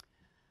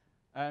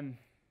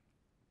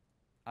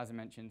 as I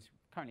mentioned,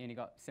 currently only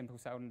got simple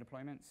Seldon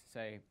deployments.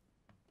 So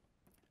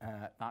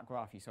that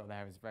graph you saw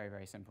there was very,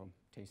 very simple,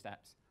 2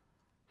 steps.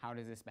 How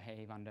does this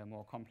behave under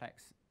more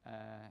complex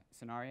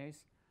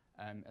scenarios?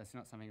 It's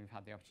not something we've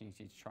had the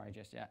opportunity to try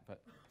just yet,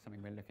 but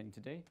something we're looking to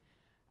do.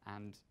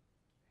 And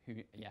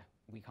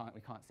we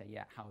can't say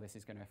yet how this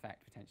is going to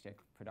affect potentially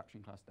a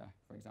production cluster,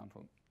 for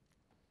example.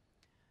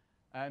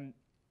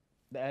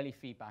 The early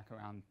feedback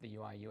around the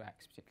UI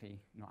UX, particularly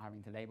not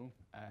having to label,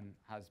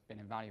 has been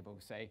invaluable.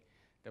 So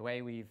the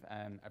way we've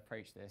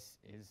approached this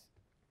is,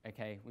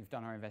 okay, we've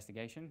done our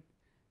investigation.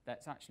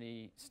 Let's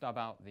actually stub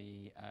out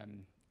the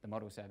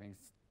model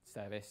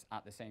service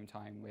at the same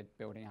time we're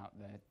building out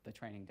the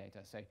training data.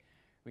 So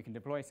we can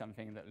deploy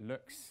something that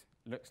looks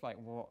like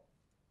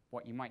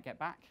what you might get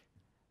back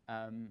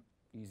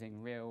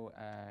using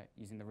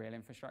the real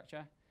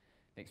infrastructure.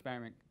 The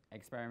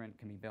experiment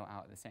can be built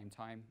out at the same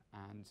time,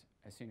 and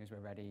as soon as we're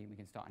ready, we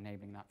can start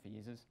enabling that for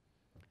users.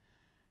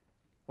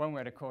 One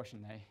word of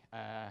caution though,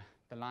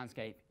 the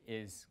landscape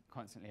is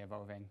constantly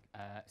evolving.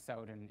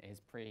 Seldon is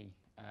pre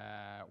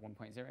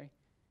 1.0.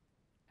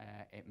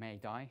 It may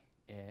die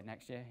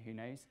next year, who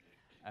knows?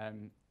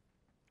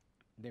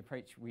 The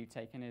approach we've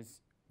taken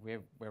is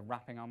we're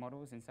wrapping our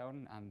models in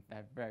Seldon, and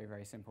they're very,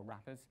 very simple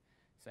wrappers.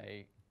 So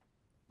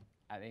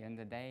at the end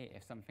of the day,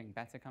 if something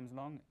better comes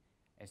along,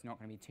 it's not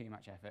going to be too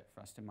much effort for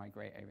us to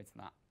migrate over to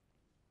that.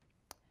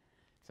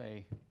 So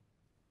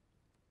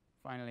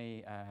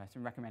finally,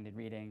 some recommended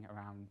reading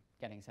around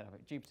getting set up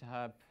at Jupyter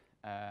Hub,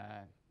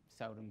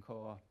 Seldon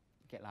Core,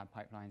 GitLab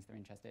pipelines, they're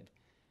interested.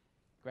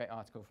 Great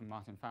article from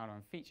Martin Fowler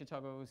on feature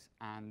toggles,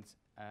 and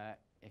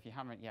if you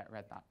haven't yet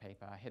read that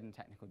paper, Hidden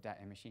Technical Debt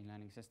in Machine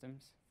Learning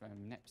Systems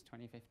from NIPS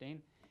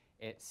 2015,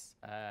 it's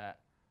a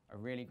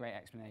really great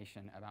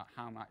explanation about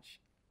how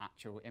much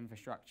actual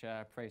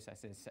infrastructure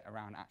processes sit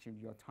around actually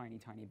your tiny,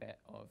 tiny bit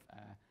of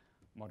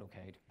model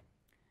code.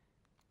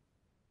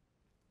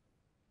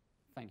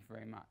 Thank you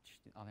very much.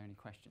 Are there any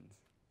questions?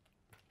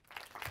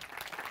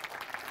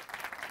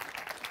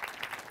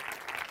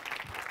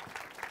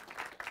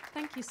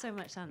 Thank you so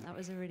much, Ant. That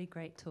was a really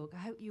great talk. I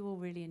hope you all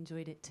really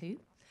enjoyed it too.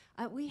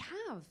 We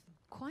have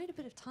quite a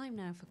bit of time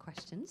now for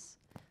questions.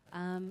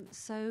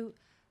 So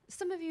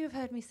some of you have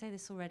heard me say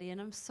this already,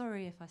 and I'm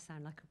sorry if I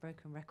sound like a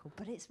broken record,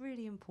 but it's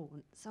really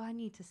important, so I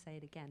need to say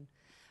it again.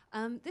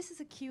 This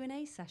is a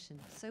Q&A session,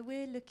 so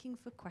we're looking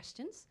for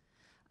questions.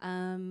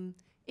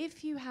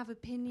 If you have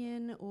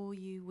opinion or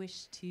you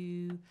wish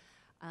to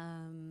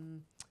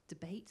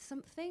debate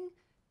something,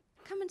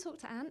 come and talk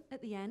to Ant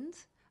at the end.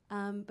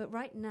 But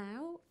right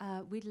now,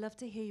 we'd love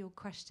to hear your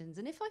questions.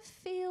 And if I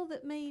feel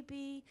that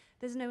maybe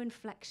there's no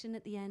inflection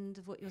at the end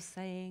of what you're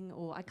saying,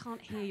 or I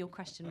can't hear your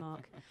question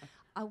mark,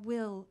 I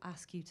will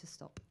ask you to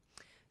stop.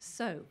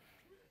 So,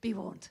 be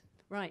warned.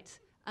 Right.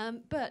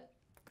 But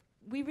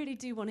we really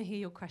do want to hear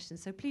your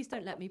questions, so please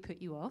don't let me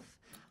put you off.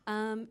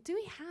 Do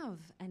we have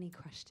any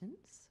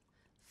questions?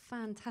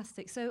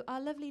 Fantastic. So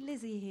our lovely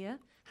Lizzie here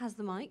has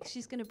the mic.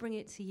 She's going to bring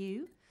it to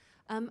you.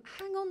 Hang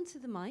on to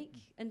the mic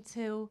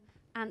until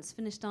Ant's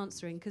finished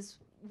answering, because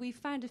we've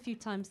found a few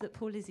times that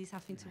poor Lizzie's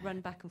having to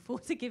run back and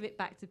forth to give it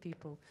back to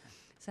people.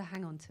 So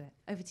hang on to it.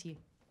 Over to you.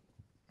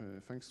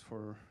 Thanks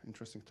for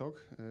interesting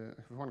talk. I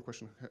have one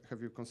question.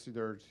 Have you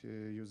considered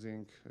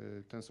using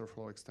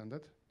TensorFlow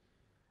extended?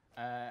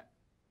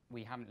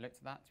 We haven't looked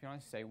at that, to be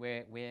honest. So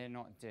we're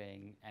not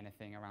doing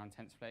anything around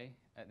TensorFlow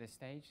at this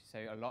stage.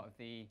 So a lot of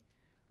the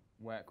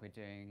work we're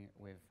doing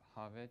with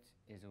Harvard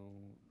is all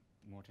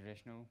more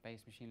traditional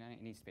based machine learning.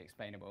 It needs to be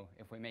explainable.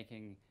 If we're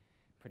making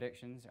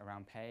predictions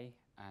around pay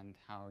and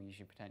how you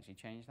should potentially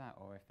change that,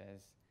 or if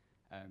there's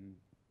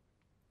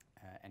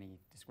any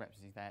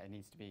discrepancies there, it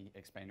needs to be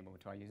explainable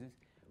to our users.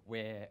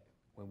 We're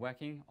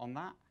working on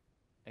that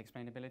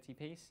explainability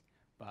piece,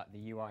 but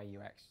the UI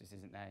UX just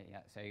isn't there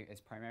yet. So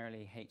it's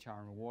primarily HR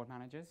and reward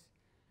managers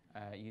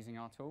using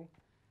our tool.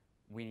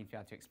 We need to be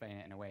able to explain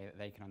it in a way that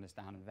they can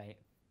understand, and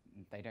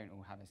they don't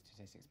all have a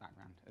statistics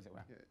background, as it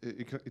were.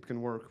 Yeah, it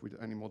can work with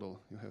any model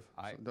you have.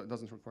 So that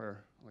doesn't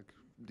require like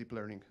deep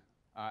learning.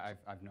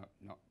 I've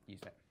not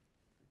used it.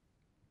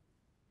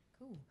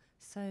 Cool.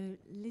 So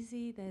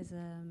Lizzie, there's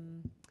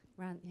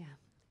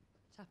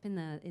chap in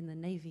the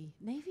navy.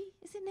 Navy?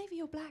 Is it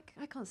navy or black?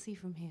 I can't see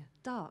from here.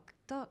 Dark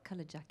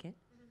coloured jacket.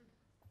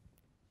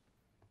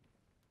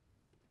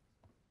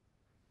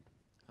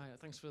 Hi,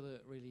 thanks for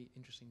the really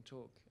interesting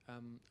talk.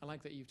 I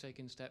like that you've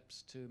taken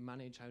steps to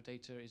manage how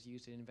data is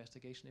used in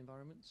investigation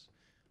environments.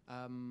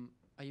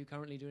 Are you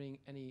currently doing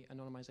any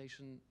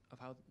anonymization of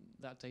how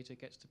that data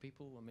gets to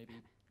people, or maybe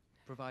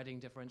providing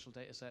differential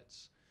data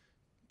sets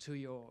to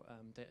your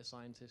data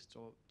scientists,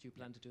 or do you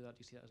plan to do that? Do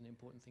you see that as an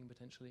important thing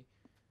potentially?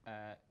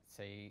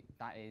 So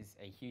that is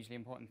a hugely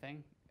important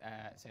thing.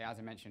 So as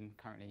I mentioned,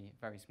 currently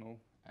very small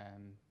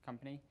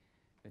company.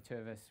 The two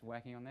of us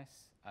working on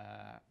this.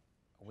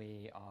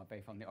 We are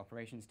both on the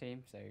operations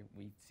team, so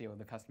we see all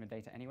the customer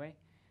data anyway.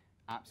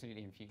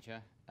 Absolutely in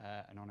future,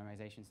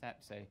 anonymization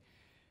steps. So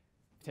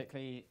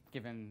particularly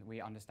given we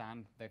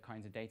understand the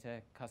kinds of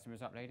data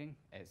customers are uploading,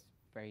 it's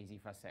very easy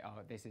for us to say,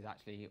 oh, this is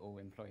actually all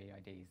employee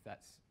IDs.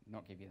 Let's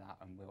not give you that,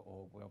 and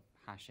we'll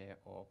hash it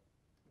or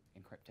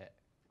encrypt it.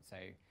 So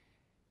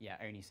yeah,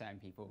 only certain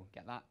people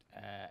get that.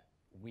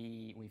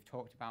 We've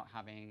talked about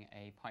having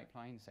a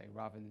pipeline. So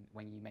rather than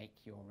when you make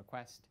your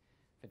request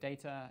for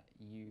data,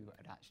 you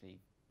would actually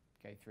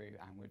go through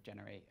and would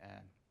generate,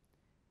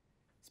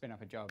 spin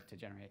up a job to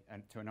generate,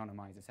 to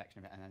anonymize a section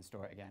of it and then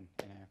store it again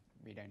in a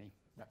read-only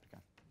replica.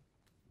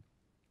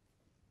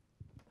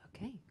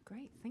 Okay,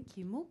 great, thank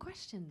you. More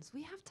questions?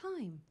 We have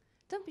time.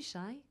 Don't be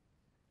shy.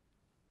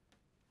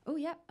 Oh,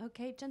 yeah,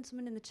 okay,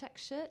 gentleman in the check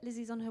shirt.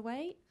 Lizzie's on her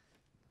way.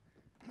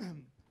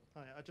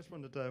 Hi, I just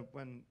wondered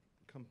when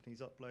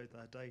companies upload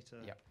their data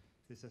to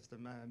the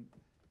system,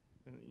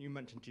 you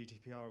mentioned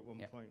GDPR at one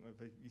point,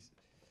 whether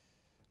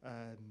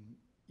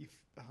you've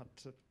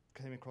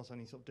came across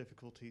any sort of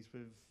difficulties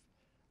with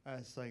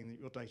saying that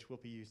your data will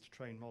be used to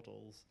train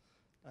models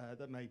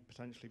that may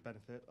potentially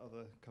benefit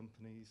other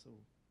companies, or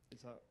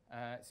is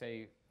that? So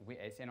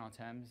it's in our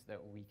terms that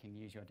we can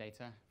use your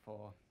data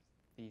for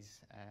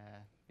these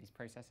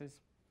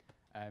processes.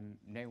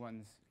 No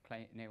one's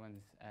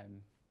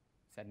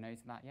said no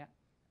to that yet,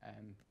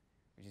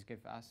 which is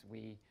good for us.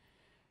 We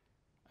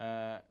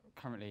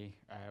currently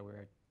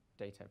we're a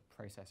data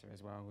processor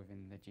as well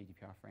within the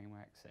GDPR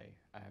framework. So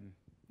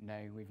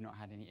no, we've not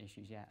had any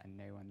issues yet, and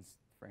no one's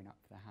thrown up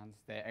their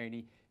hands. The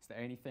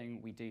only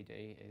thing we do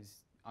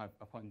is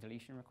upon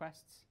deletion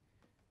requests,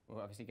 we'll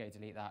obviously go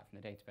delete that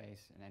from the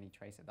database and any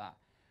trace of that.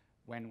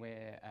 When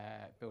we're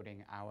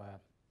building our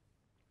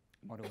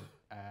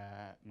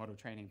model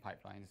training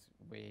pipelines,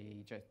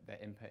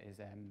 the input is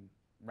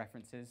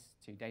references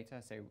to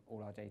data, so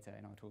all our data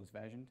in our tool is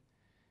versioned.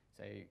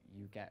 So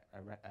you get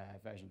a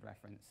versioned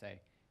reference. So if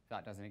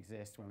that doesn't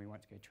exist when we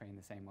want to go train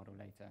the same model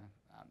later,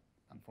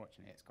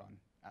 unfortunately it's gone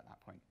at that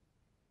point.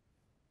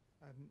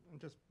 And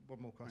just one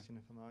more question,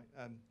 if I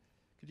might.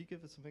 Could you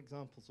give us some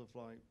examples of,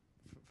 like,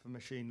 for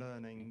machine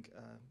learning,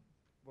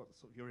 what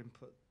sort of your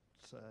input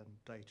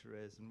data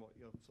is and what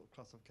your sort of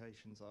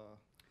classifications are?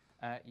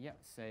 Yeah,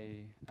 so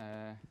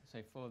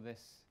for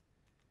this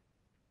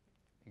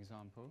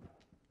example,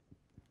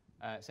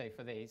 so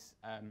for these,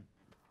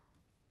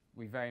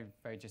 we very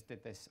just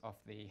did this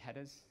off the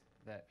headers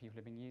that people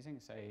have been using.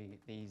 So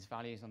these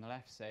values on the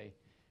left, so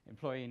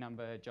employee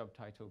number, job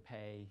title,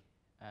 pay,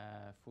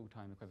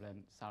 full-time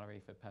equivalent, salary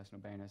for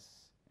personal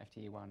bonus,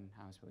 FTE 1,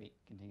 hours per week,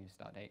 continuous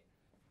start date.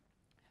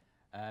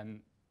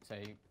 So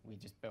we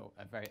just built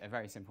a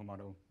very simple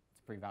model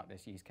to prove out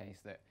this use case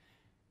that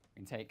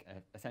we can take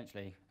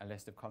essentially a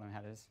list of column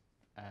headers,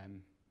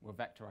 we'll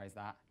vectorize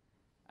that,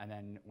 and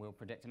then we'll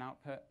predict an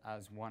output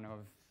as one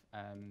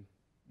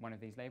of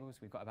these labels.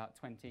 We've got about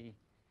 20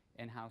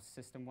 in-house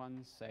system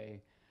ones, so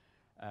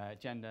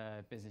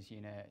gender, business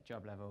unit,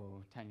 job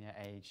level, tenure,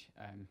 age.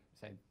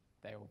 So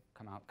they all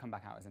come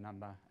back out as a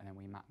number, and then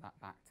we map that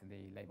back to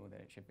the label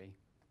that it should be.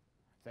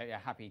 So yeah,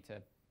 happy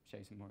to show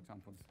some more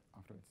examples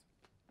afterwards.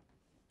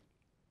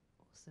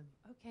 Awesome.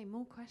 Okay,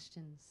 more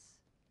questions.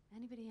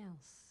 Anybody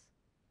else?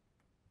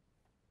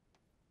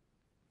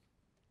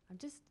 I'm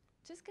just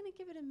going to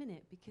give it a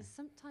minute, because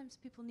sometimes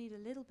people need a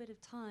little bit of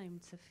time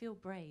to feel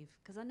brave,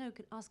 because I know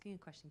asking a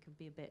question can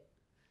be a bit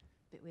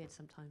weird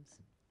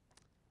sometimes.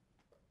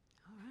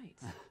 All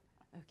right.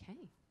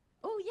 Okay.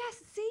 Oh,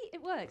 yes, see,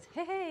 it worked.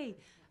 Hey.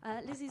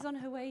 Lizzie's on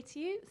her way to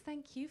you.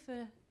 Thank you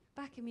for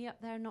backing me up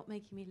there and not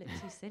making me look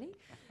too silly.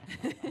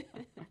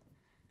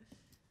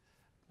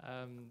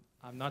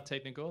 I'm not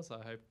technical, so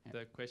I hope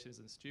the question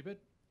isn't stupid.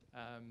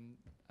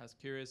 I was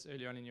curious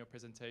earlier on in your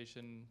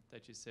presentation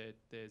that you said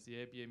there's the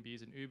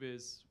Airbnbs and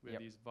Ubers with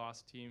these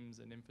vast teams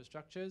and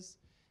infrastructures,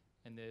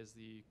 and there's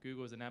the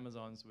Googles and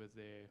Amazons with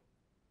their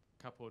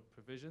coupled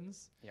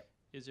provisions.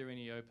 Is there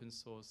any open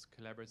source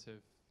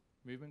collaborative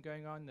movement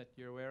going on that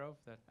you're aware of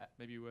that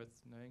may be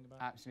worth knowing about?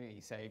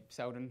 Absolutely. So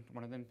Selden,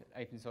 one of them,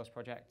 open source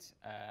project,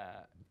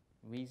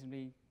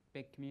 reasonably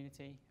big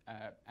community,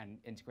 and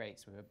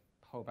integrates with a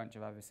whole bunch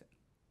of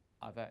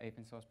other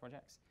open source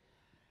projects.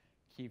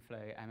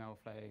 Kubeflow,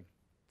 MLflow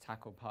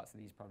tackle parts of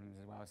these problems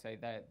as well. So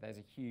there's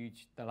a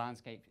huge, the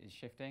landscape is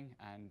shifting,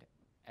 and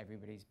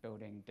everybody's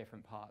building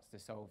different parts to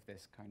solve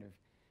this kind of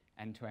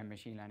end-to-end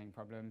machine learning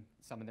problem.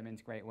 Some of them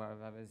integrate well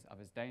with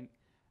others don't.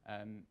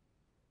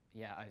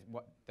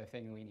 What the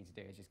thing we need to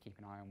do is just keep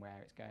an eye on where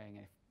it's going.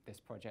 If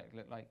this project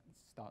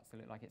starts to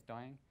look like it's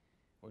dying,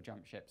 we'll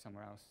jump ship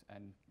somewhere else,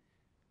 and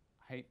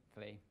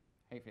hopefully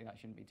that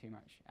shouldn't be too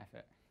much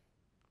effort.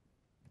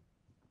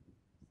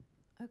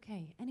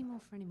 Okay, any more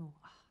for any more?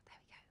 Oh, there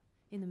we go.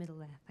 In the middle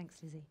there.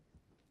 Thanks, Lizzie.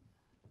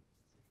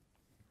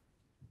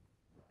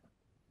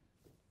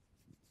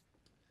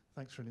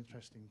 Thanks for an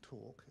interesting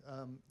talk.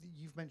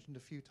 You've mentioned a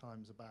few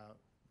times about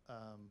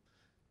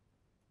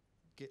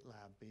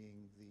GitLab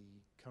being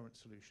the current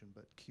solution,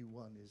 but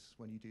Q1 is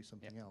when you do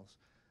something else.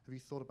 Have you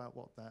thought about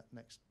what that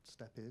next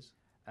step is?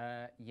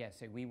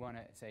 So we want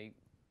to,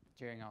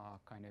 during our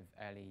kind of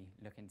early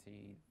look into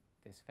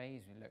this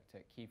phase, we looked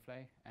at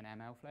Kubeflow and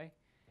MLflow.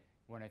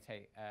 We want to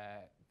take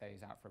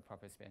those out for a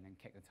proper spin and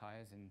kick the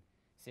tires and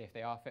see if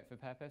they are fit for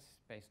purpose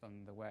based on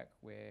the work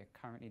we're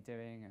currently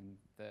doing and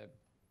the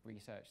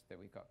research that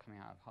we've got coming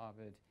out of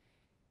Harvard.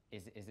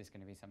 Is this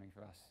going to be something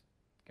for us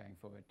going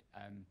forward?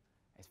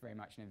 It's very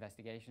much an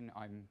investigation.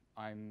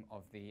 I'm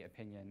of the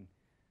opinion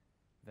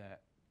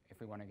that if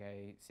we want to go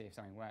see if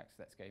something works,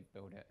 let's go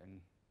build it and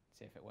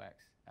see if it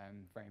works.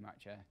 Very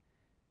much a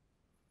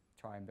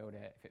try and build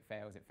it. If it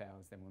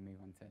fails, then we'll move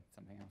on to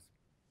something else.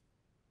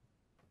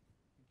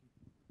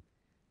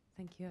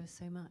 Thank you ever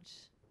so much.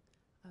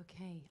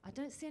 Okay, I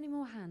don't see any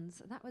more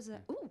hands. That was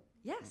a, oh,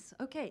 yes,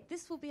 okay.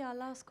 This will be our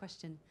last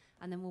question,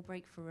 and then we'll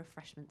break for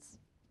refreshments.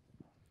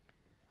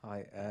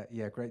 Hi,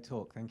 yeah, great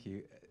talk, thank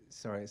you.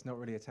 Sorry, it's not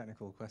really a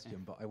technical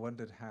question, but I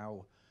wondered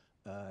how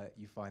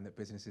you find that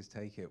businesses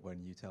take it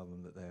when you tell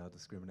them that they are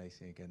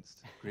discriminating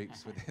against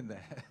groups within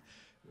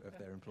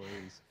their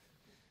employees.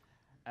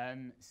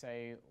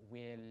 So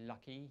we're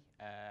lucky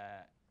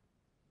at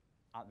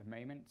the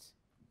moment,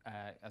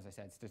 as I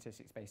said,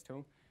 statistics-based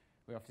tool.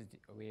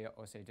 We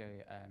also do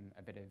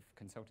a bit of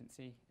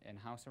consultancy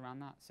in-house around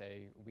that, so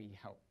we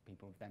help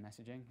people with their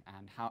messaging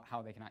and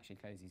how they can actually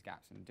close these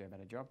gaps and do a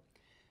better job.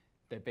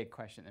 The big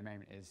question at the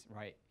moment is,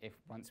 right, if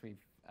once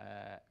we've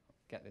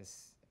get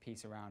this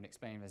piece around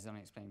explaining there's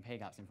unexplained pay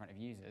gaps in front of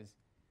users,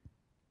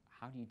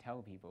 how do you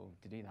tell people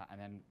to do that? And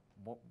then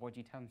what do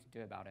you tell them to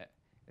do about it?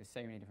 There's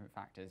so many different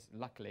factors.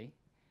 Luckily,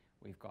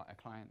 we've got a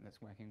client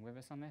that's working with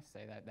us on this, so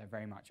they're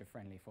very much a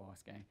friendly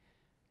force,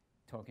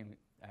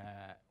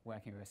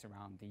 working with us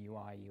around the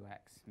UI,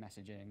 UX,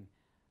 messaging,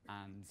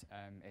 and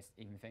it's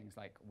even things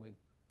like we're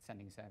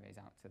sending surveys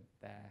out to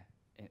their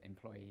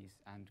employees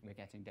and we're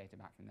getting data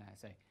back from there.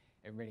 So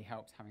it really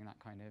helps having that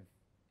kind of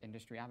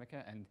industry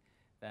advocate, and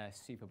they're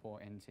super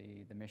bought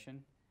into the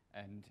mission.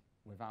 And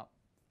without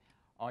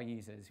our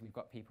users, we've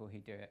got people who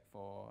do it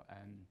for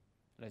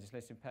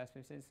legislative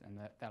purposes, and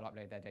they'll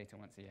upload their data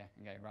once a year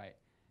and go, right,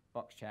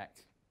 box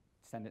checked,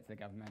 send it to the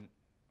government,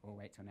 or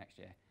wait till next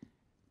year.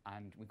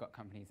 And we've got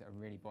companies that are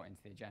really bought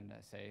into the agenda,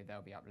 so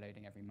they'll be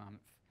uploading every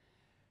month.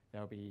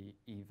 They'll be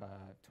either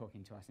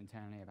talking to us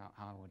internally about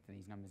what do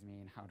these numbers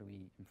mean, how do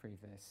we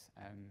improve this.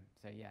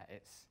 So yeah,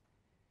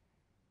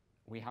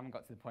 we haven't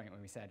got to the point where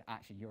we said,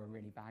 actually, you're a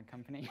really bad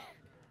company.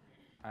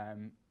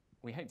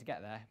 We hope to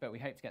get there, but we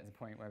hope to get to the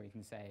point where we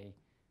can say,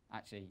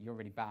 actually, you're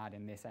really bad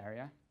in this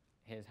area.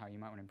 Here's how you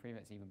might want to improve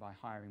it, so either by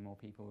hiring more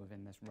people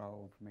within this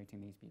role,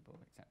 promoting these people,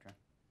 etc.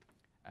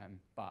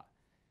 But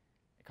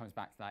it comes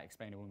back to that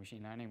explainable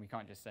machine learning. We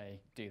can't just say,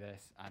 do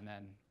this, and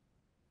then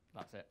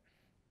that's it.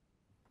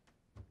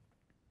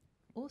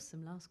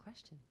 Awesome, last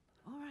question.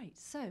 All right,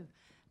 so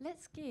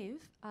let's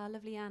give our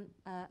lovely Anne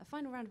a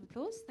final round of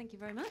applause. Thank you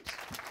very much.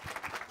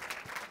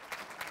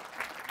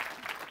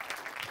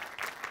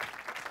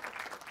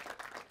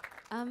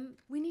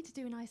 We need to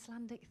do an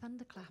Icelandic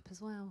thunderclap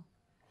as well.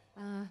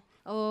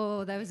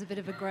 Oh, there was a bit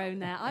of a groan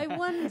there. I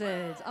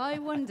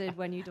wondered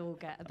when you'd all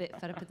get a bit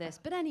fed up with this.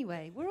 But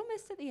anyway, we're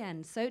almost at the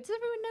end. So does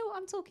everyone know what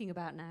I'm talking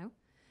about now?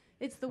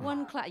 It's the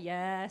one clap.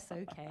 Yes,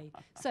 okay.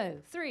 So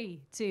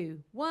 3,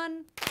 2,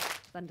 1,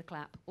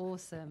 thunderclap.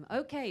 Awesome.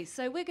 Okay,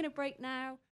 so we're going to break now.